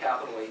output of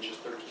capital H is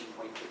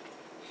 13.2.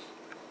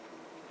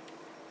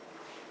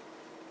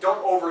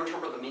 Don't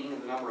overinterpret the meaning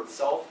of the number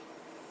itself.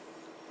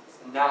 It's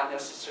not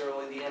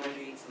necessarily the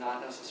energy. It's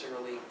not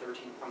necessarily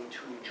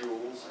 13.2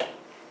 joules.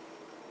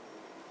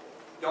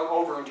 Don't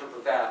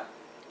overinterpret that.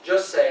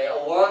 Just say,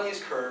 along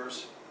these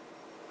curves,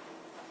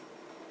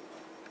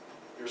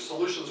 your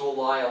solutions will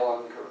lie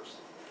along the curves.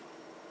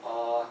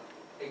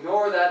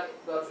 Ignore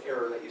that's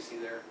error that you see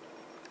there.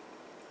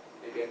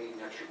 Maybe I need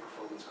an extra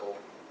performance goal.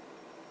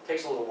 It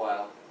takes a little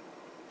while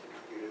to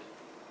compute it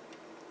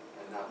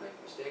and not make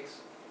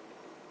mistakes.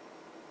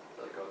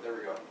 Let it go. There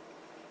we go.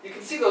 You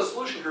can see those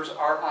solution curves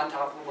are on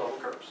top of the level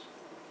curves.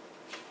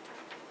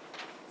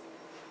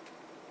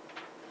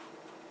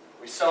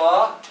 We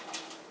saw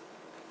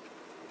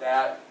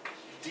that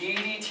d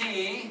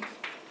dt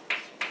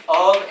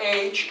of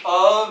h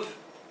of,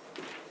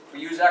 if we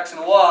use x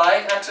and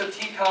y, x of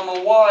t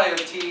comma y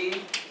of t,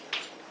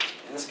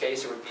 in this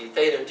case it would be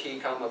theta t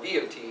comma v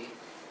of t,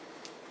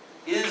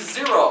 is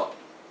 0.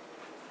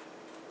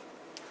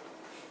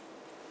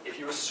 If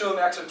you assume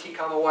x of t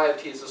comma y of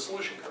t is a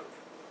solution curve.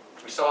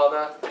 We saw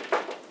that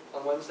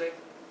on Wednesday.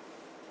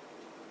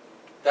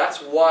 That's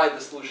why the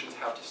solutions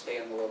have to stay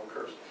in the level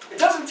curves. It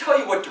doesn't tell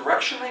you what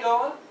direction they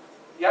go in.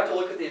 You have to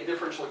look at the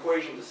differential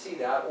equation to see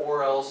that,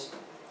 or else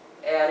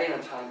add in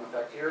a time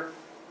effect here.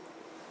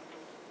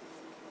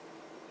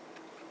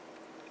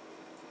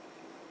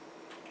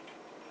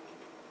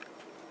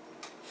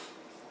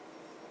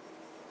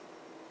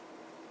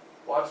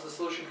 Watch the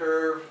solution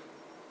curve.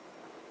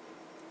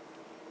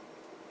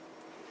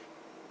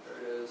 There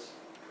it is.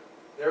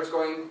 There it's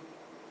going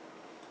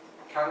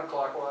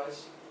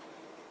counterclockwise.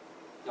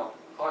 No,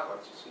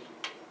 clockwise, excuse me.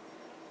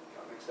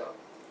 Got mixed up.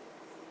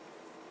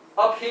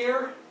 Up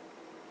here,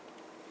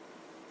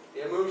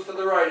 it moves to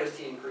the right as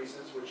t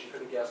increases, which you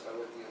could have guessed by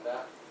looking at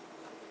that.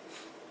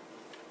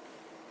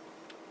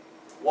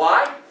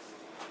 Why?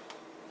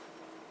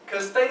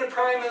 Because theta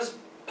prime is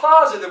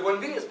positive when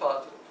v is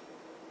positive.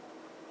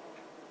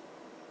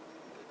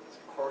 It's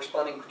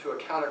corresponding to a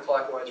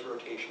counterclockwise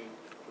rotation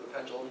for the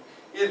pendulum.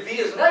 If v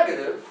is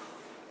negative,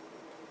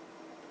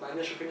 my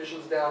initial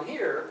conditions down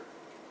here,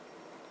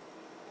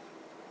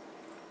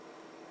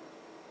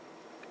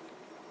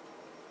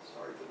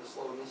 sorry for the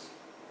slowness,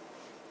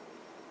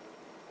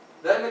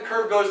 then the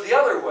curve goes the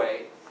other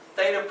way.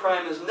 Theta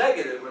prime is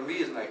negative when v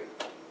is negative.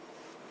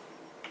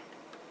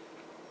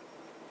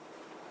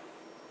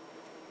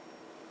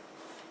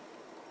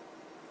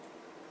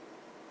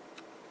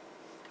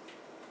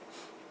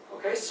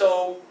 Okay,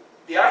 so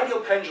the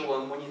ideal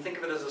pendulum, when you think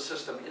of it as a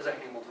system, is a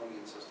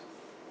Hamiltonian system.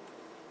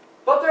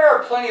 But there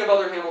are plenty of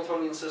other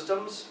Hamiltonian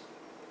systems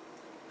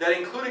that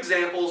include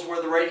examples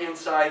where the right-hand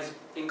sides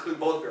include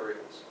both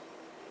variables.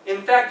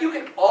 In fact, you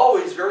can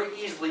always very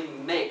easily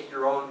make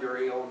your own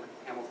very own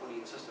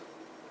Hamiltonian system.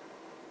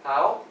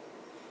 How?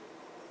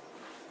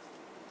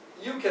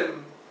 You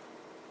can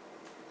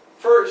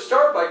first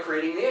start by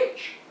creating the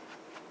H.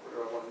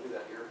 Where do I want to do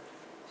that here?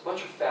 There's a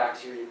bunch of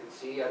facts here you can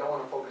see. I don't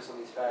want to focus on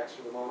these facts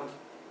for the moment.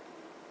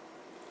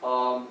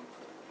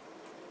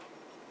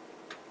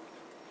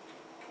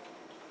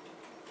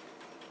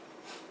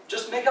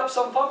 Just make up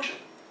some function.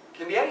 It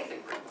can be anything,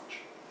 pretty much.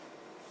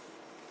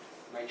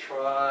 You might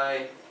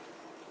try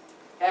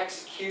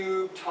x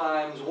cubed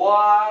times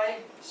y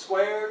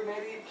squared,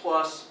 maybe,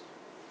 plus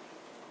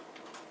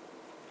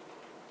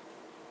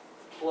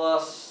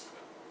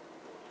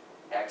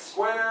x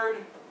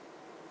squared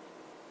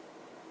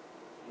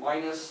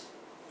minus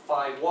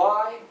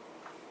 5y.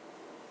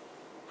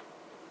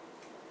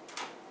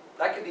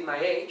 That could be my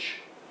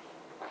h,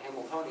 my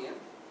Hamiltonian.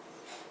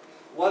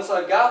 Once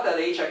I've got that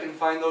h, I can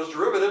find those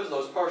derivatives,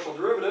 those partial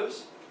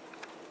derivatives.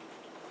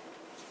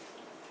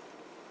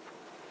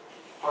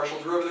 Partial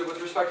derivative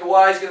with respect to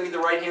y is going to be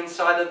the right-hand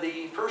side of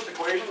the first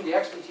equation, the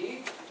x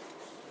dt.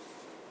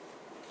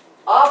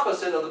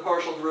 Opposite of the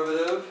partial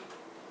derivative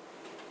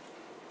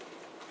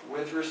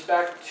with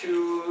respect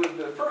to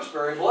the first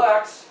variable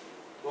x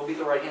will be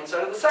the right-hand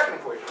side of the second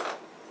equation.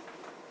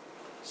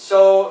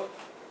 So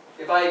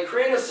if I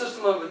create a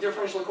system of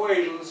differential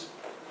equations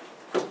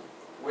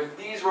with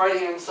these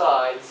right-hand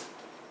sides,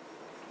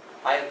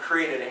 I have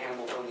created a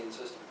Hamiltonian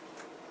system.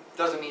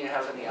 Doesn't mean it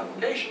has any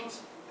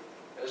applications.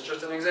 It's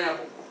just an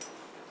example.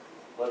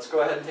 Let's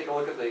go ahead and take a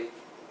look at the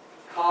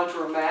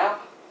contour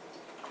map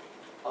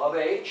of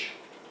H.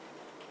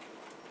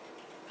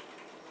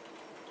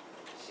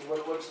 See what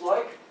it looks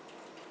like.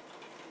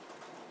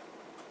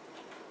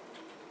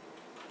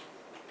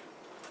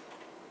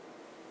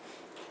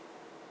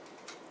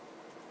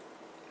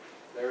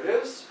 There it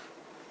is.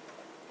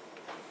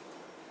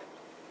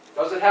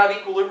 Does it have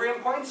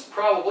equilibrium points?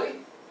 Probably.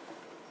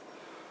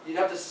 You'd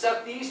have to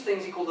set these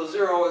things equal to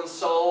 0 and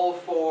solve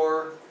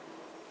for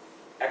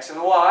x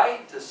and y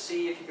to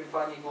see if you can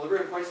find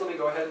equilibrium points. Let me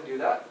go ahead and do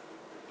that.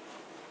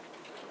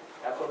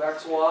 F of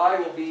xy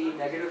will be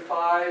negative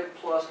 5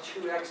 plus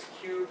 2x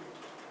cubed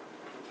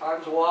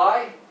times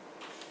y.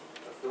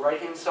 That's the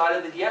right-hand side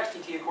of the dx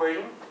dt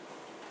equation.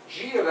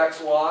 G of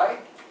xy,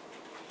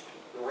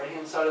 the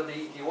right-hand side of the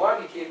dy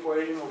dt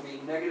equation, will be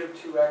negative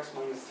 2x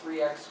minus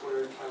 3x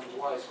squared times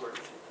y squared.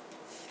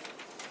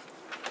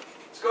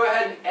 Let's go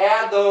ahead and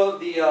add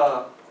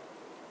the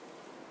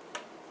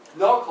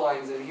null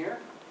lines in here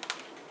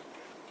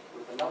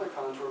with another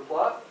contour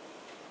plot.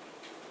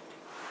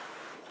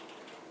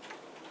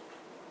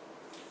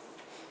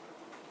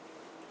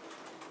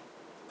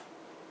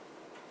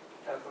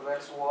 F of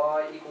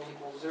xy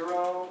equals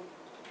 0.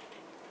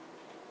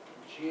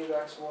 G of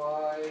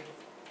xy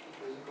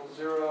equals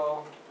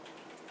 0.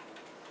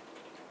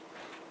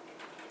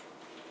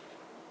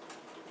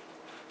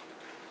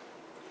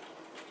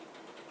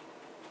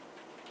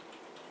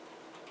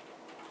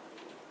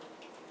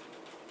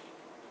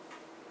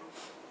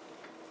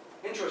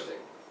 Interesting.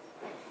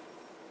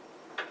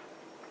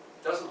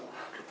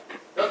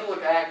 Doesn't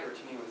look accurate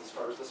to me as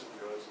far as this one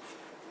goes.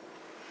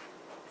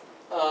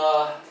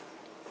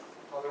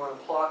 Probably want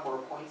to plot more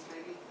points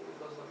maybe, make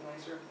those look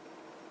nicer.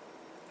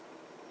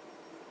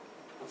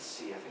 Let's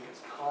see, I think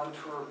it's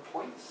contour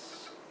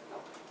points. No,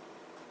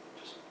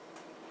 just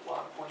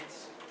plot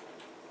points.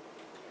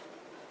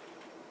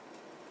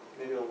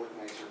 Maybe it'll look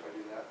nicer if I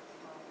do that.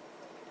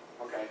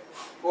 Okay.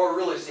 What we're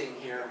really seeing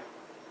here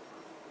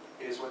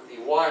is with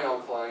the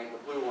y-null line, the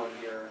blue one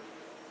here,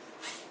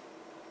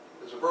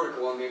 there's a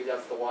vertical one, maybe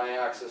that's the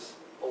y-axis,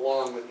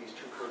 along with these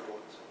two curved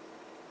ones.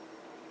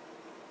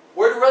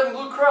 Where do red and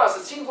blue cross?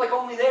 It seems like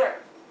only there.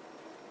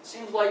 It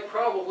seems like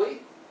probably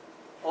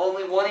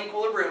only one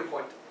equilibrium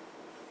point.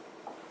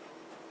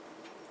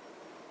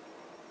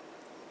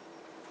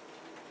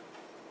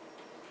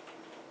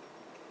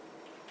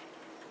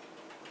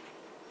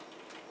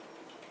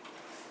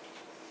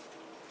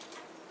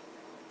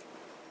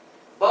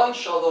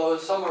 Bunch, although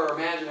some are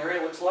imaginary,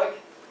 it looks like.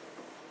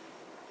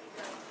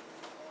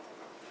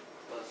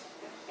 Let's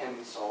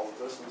end solve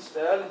this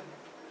instead.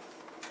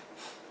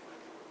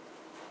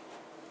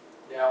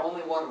 Yeah,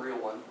 only one real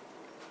one.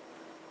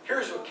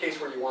 Here's a case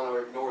where you want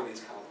to ignore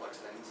these complex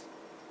things.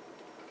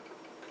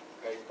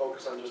 Okay,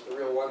 focus on just the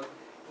real one.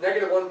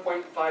 Negative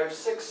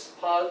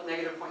 1.56,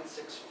 negative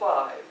 0.65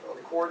 are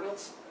the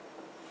coordinates.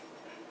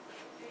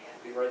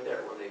 Be right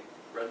there where the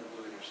red and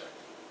blue intersect.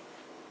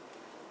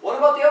 What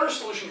about the other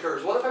solution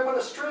curves? What if I put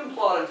a stream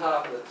plot on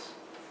top of this?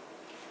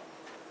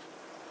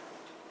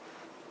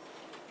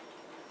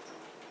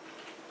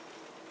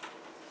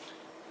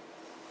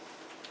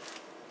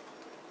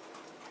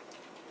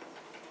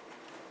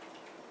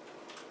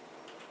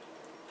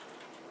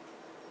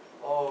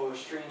 Oh,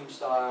 stream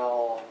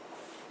style.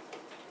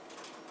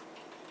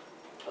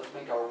 Let's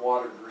make our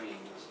water green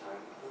this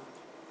time.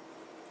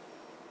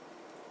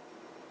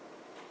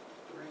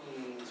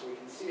 Green, so we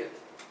can see it.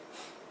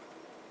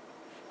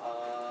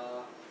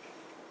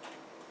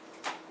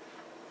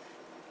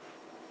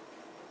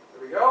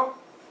 There we go.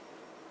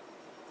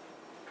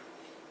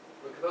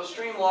 Look at those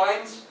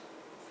streamlines.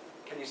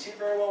 Can you see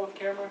very well with the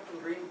camera in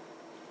green?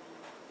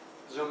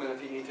 Zoom in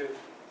if you need to.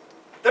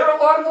 They're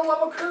along the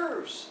level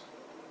curves.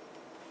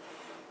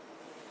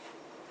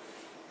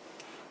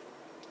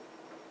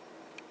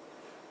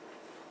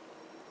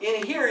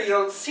 In here, you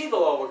don't see the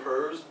level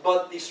curves,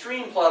 but the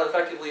stream plot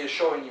effectively is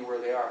showing you where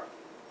they are.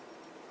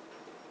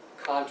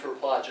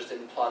 ContourPlot just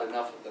didn't plot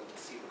enough of them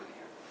to see them in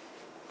here.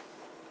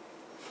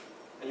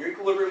 And your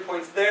equilibrium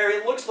point's there.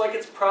 It looks like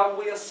it's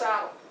probably a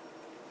saddle.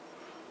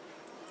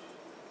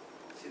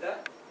 See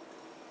that?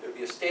 There'd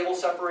be a stable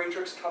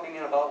separatrix coming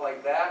in about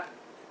like that.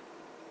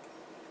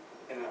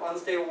 And an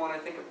unstable one, I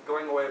think, of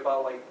going away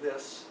about like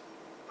this,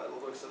 by the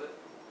looks of it.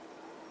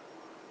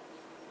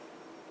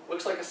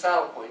 Looks like a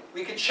saddle point.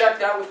 We could check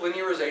that with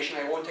linearization.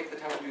 I won't take the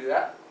time to do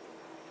that.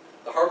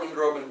 The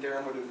Hartman-Grobman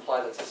theorem would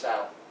imply that's a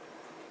saddle.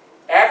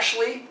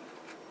 Actually,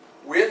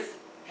 with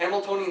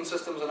Hamiltonian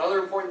systems, another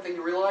important thing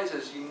to realize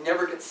is you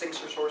never get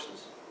sinks or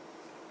sources.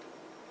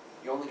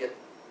 You only get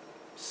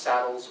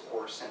saddles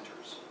or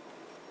centers,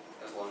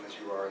 as long as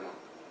you are in a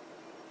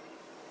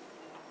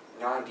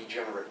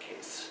non-degenerate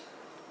case.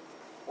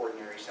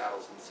 Ordinary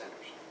saddles and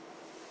centers.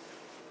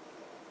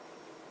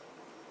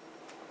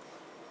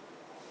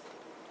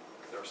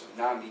 There are some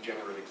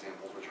non-degenerate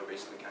examples, which are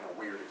basically kind of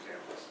weird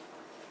examples.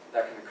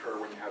 That can occur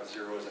when you have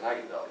 0 as an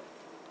eigenvalue.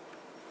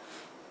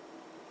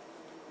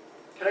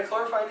 Can I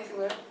clarify anything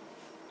there?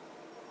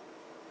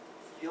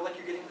 Feel like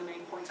you're getting the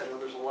main points? I know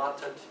there's a lot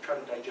to try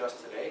to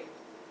digest today.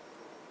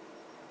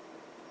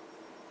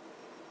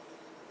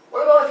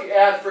 What about if you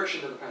add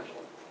friction to the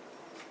pendulum?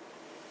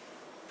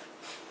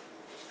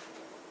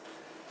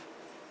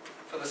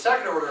 For the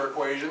second order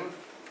equation,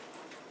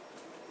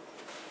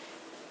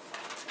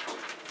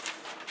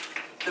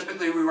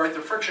 typically we write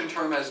the friction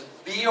term as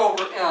B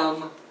over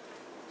M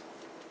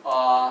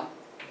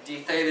d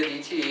theta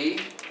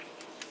dt.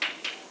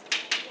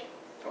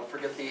 Don't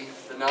forget the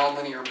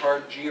nonlinear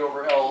part, G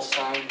over L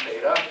sine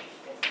theta.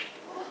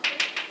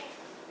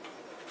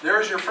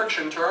 There's your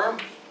friction term.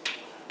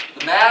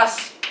 The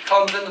mass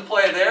comes into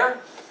play there.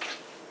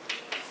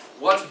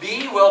 What's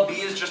B? Well, B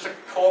is just a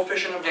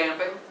coefficient of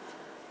damping.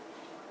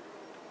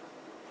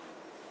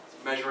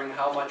 It's measuring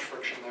how much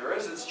friction there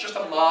is. It's just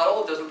a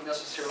model. It doesn't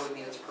necessarily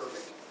mean it's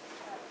perfect.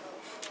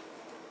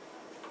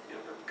 You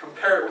have to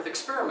compare it with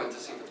experiment to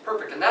see if it's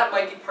perfect. And that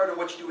might be part of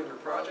what you do in your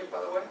project, by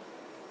the way.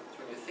 So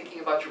when you're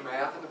thinking about your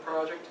math in the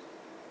project,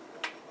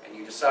 and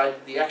you decide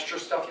the extra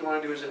stuff you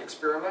want to do as an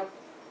experiment,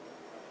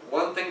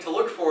 one thing to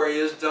look for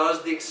is,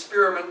 does the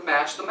experiment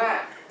match the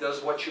math?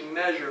 Does what you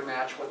measure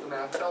match what the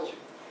math tells you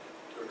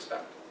to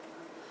expect?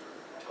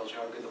 It tells you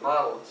how good the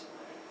model is.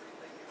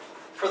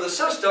 For the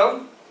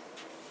system,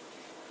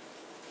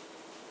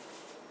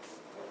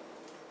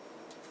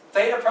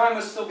 theta prime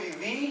would still be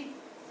V.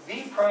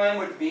 V prime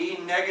would be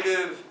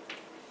negative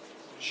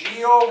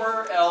G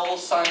over L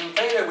sine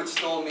theta would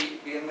still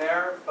be in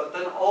there, but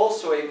then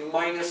also a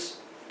minus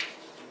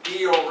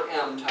B over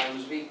M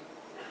times V.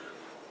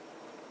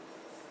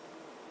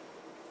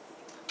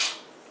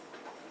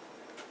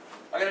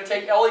 I'm going to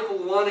take L equal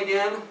 1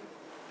 again,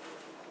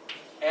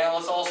 and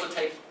let's also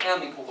take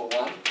M equal to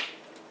 1.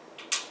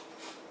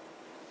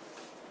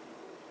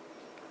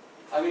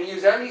 I'm going to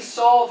use any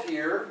solve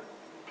here,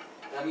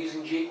 and I'm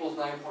using G equals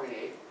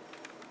 9.8.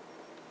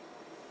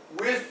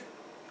 With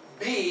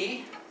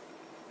B,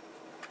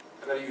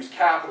 I've got to use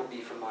capital B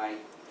for my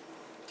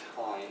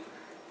time.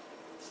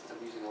 since I'm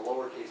using a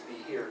lowercase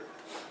b here.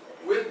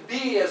 With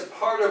b as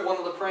part of one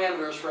of the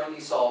parameters for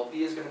ND solved,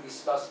 b is going to be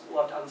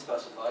left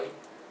unspecified.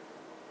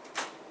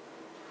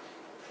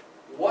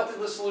 What do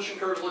the solution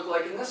curves look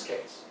like in this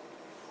case?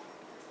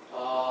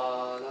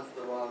 That's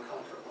the wrong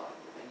ContourPlot.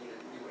 I need a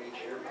new h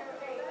here.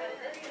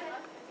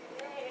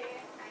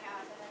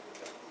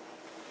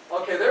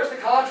 Okay, there's the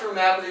contour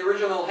map of the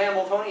original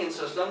Hamiltonian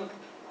system.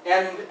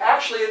 And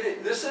actually,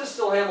 this is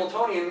still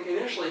Hamiltonian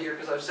initially here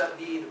because I've set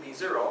b to be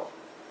 0.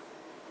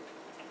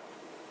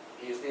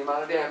 B is the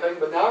amount of damping.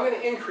 But now I'm going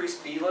to increase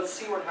b. Let's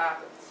see what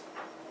happens.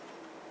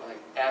 I'm going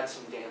to add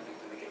some damping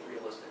to make it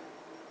realistic.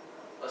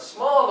 A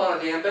small amount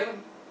of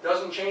damping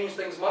doesn't change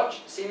things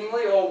much,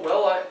 seemingly. Oh,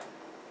 well,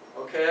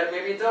 okay,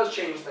 maybe it does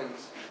change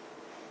things.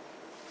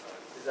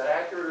 Is that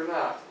accurate or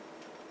not?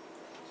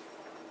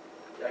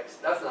 Yikes,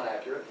 that's not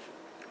accurate.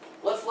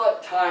 Let's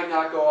let time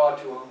not go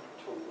out to 1.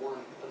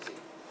 Let's see,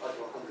 out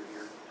to 100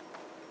 here.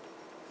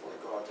 Let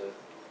it go out to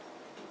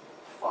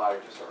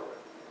 5 to start with.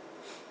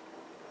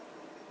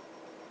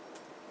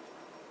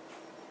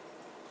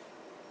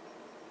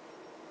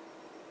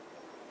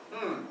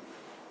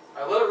 I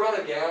let it run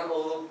again a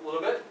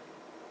little bit.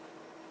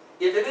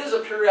 If it is a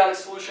periodic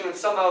solution, it's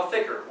somehow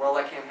thicker. Well,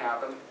 that can't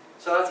happen.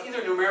 So that's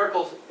either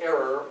numerical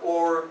error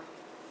or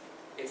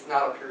it's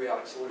not a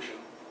periodic solution.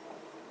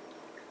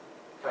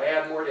 If I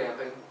add more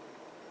damping,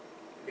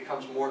 it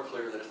becomes more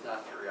clear that it's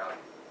not periodic.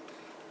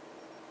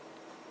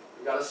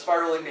 We've got a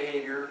spiraling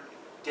behavior.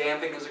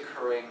 Damping is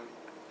occurring.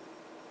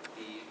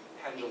 The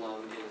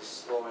pendulum is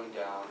slowing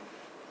down,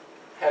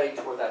 heading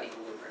toward that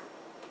equilibrium.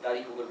 That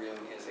equilibrium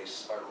is a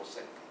spiral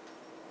sink.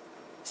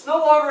 It's no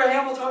longer a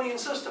Hamiltonian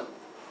system.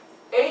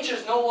 H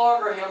is no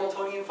longer a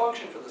Hamiltonian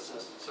function for the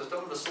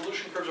system. The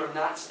solution curves are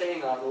not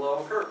staying on the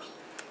low curves.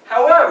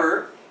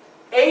 However,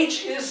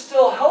 H is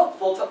still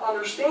helpful to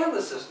understand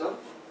the system.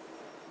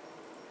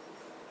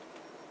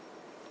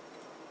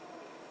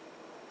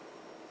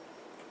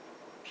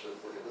 Let's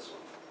look at this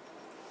one.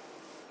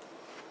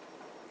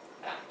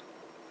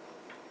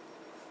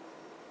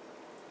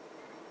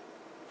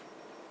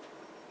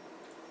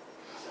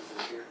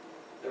 Here.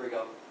 There we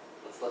go.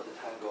 Let's let the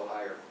time go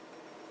higher.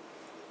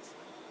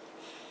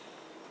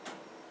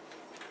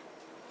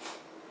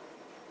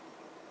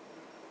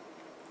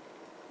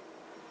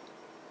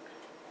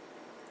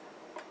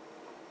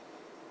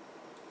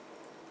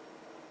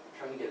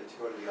 Trying to get it to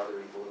go to the other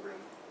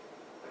equilibrium,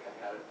 like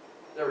I had it.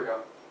 There we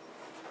go.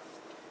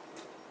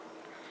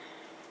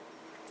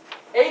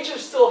 H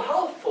is still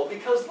helpful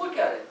because look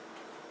at it.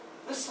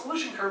 This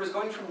solution curve is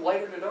going from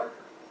lighter to darker.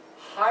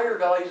 Higher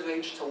values of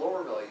H to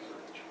lower values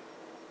of H.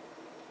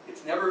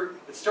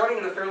 It's starting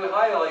at a fairly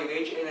high value of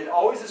H, and it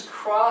always is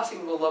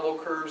crossing the level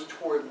curves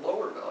toward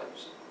lower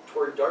values,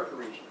 toward darker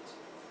regions.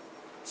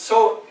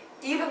 So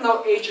even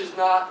though H is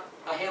not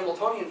a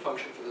Hamiltonian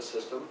function for the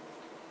system,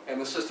 and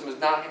the system is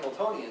not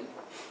Hamiltonian,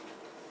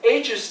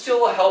 H is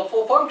still a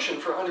helpful function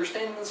for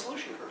understanding the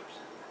solution curves.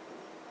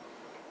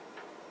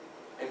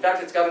 In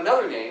fact, it's got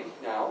another name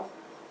now.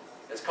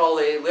 It's called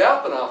a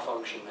Lyapunov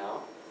function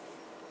now.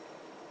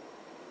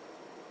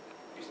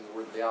 Using the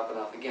word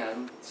Lyapunov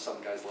again,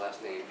 some guy's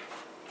last name,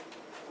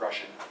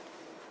 Russian.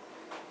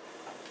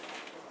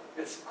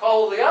 It's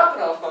called a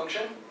Lyapunov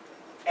function,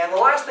 and the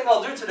last thing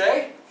I'll do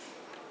today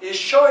is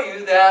show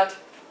you that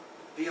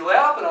the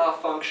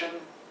Lyapunov function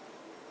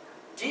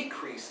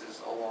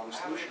decreases along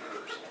solution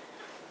curves.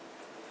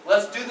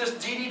 Let's do this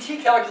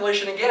DDT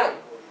calculation again.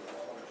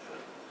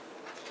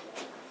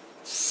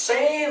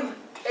 Same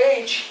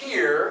H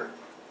here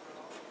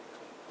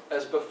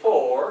as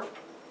before,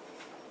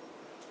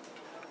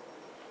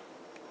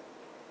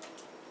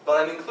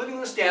 but I'm including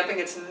this damping.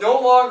 It's no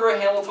longer a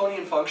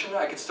Hamiltonian function.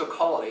 I could still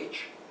call it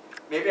H.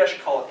 Maybe I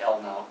should call it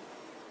L now.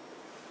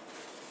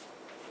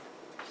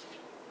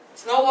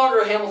 It's no longer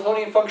a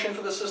Hamiltonian function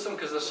for the system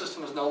because the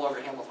system is no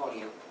longer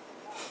Hamiltonian.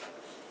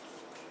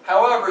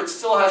 However, it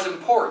still has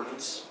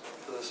importance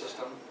for the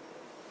system.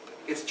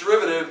 Its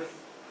derivative,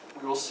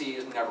 we will see,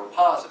 is never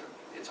positive.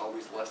 It's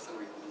always less than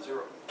or equal to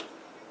 0.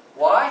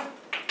 Why?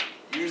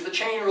 Use the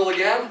chain rule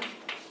again.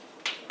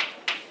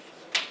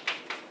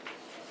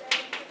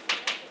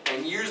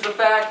 And use the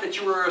fact that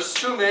you were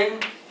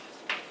assuming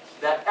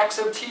that x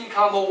of t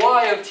comma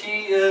y of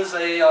t is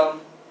a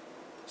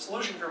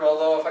solution curve,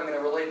 although if I'm going to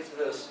relate it to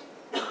this,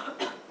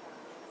 I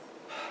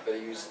better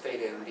use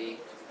theta and v.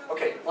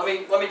 Okay, let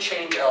me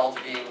change L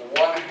to being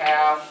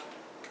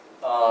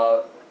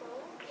 1/2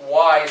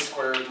 y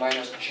squared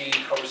minus g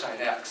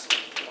cosine x.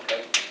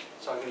 Okay,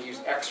 so I'm going to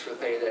use x for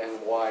theta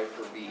and y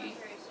for v.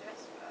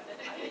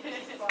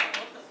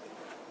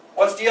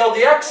 What's dl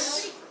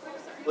dx?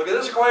 Look at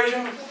this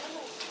equation.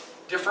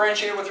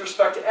 Differentiate with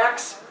respect to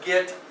x.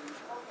 Get,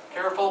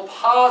 careful,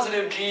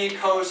 positive g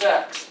cos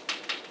x.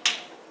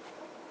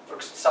 Or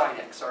sine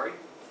x, sorry.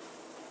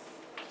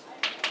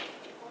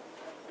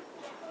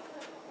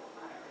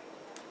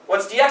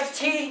 What's dx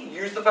t?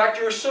 Use the fact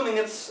you're assuming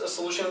it's a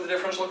solution of the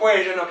differential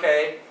equation.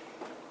 Okay,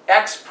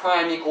 x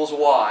prime equals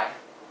y.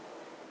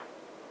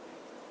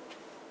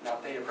 Now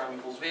theta prime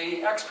equals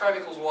v. X prime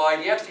equals y.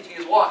 Dx dt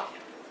is y.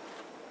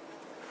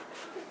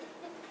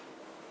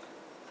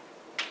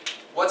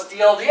 What's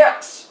dl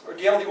dx? Or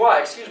dl dy,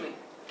 excuse me.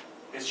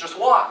 It's just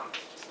y.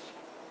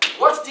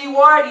 What's dy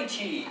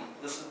dt?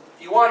 This is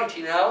dy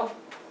dt now.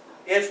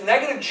 It's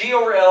negative g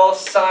over L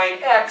sine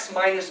x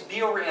minus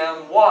b over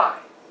m y.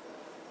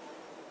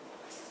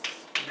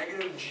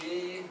 Negative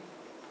g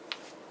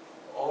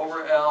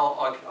over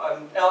L,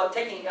 I'm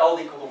taking L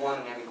equal to 1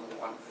 and m equal to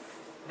 1.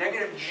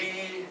 Negative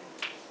g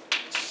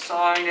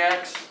sine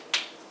x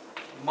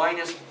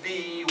minus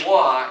b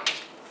y.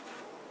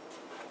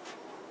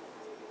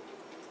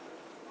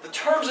 The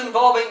terms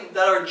involving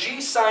that are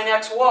g sine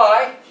x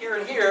y, here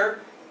and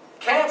here,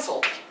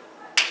 cancel.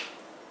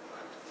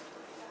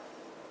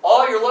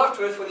 All you're left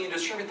with when you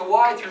distribute the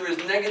y through is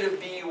negative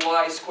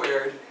by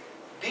squared.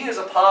 B is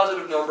a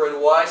positive number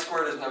and y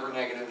squared is never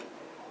negative.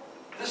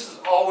 This is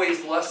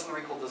always less than or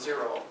equal to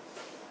 0,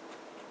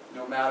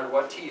 no matter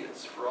what t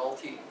is, for all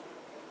t.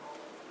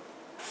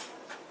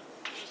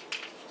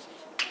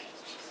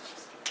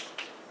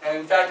 And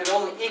in fact, it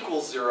only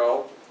equals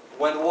 0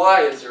 when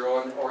y is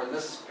 0, or in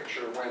this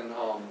picture, when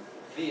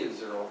v is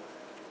 0.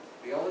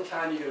 The only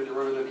time you get a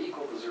derivative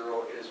equal to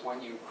 0 is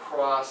when you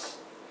cross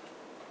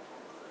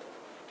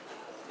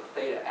the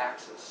theta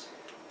axis.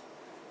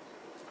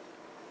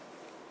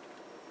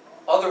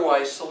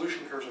 Otherwise,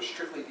 solution curves are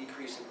strictly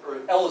decreasing, or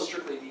L is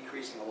strictly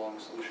decreasing along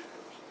solution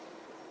curves.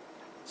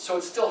 So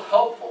it's still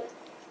helpful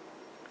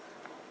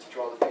to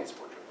draw the phase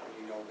portrait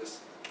when you know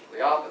this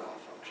Lyapunov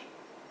function.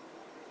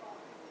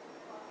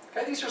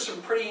 Okay, these are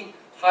some pretty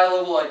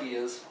high-level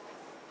ideas.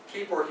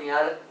 Keep working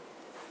at it.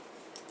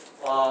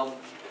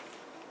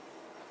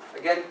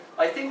 Again,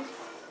 I think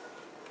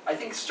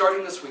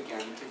starting this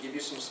weekend, to give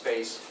you some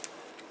space,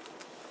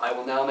 I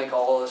will now make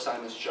all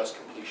assignments just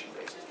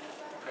completion-based.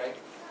 Okay?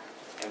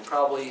 And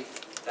probably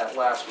that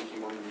last week you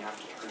won't even have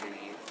to turn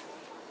any in.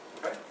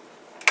 Okay?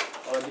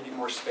 I'll give you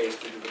more space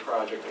to do the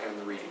project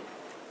and the reading.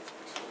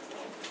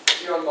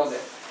 See you on Monday.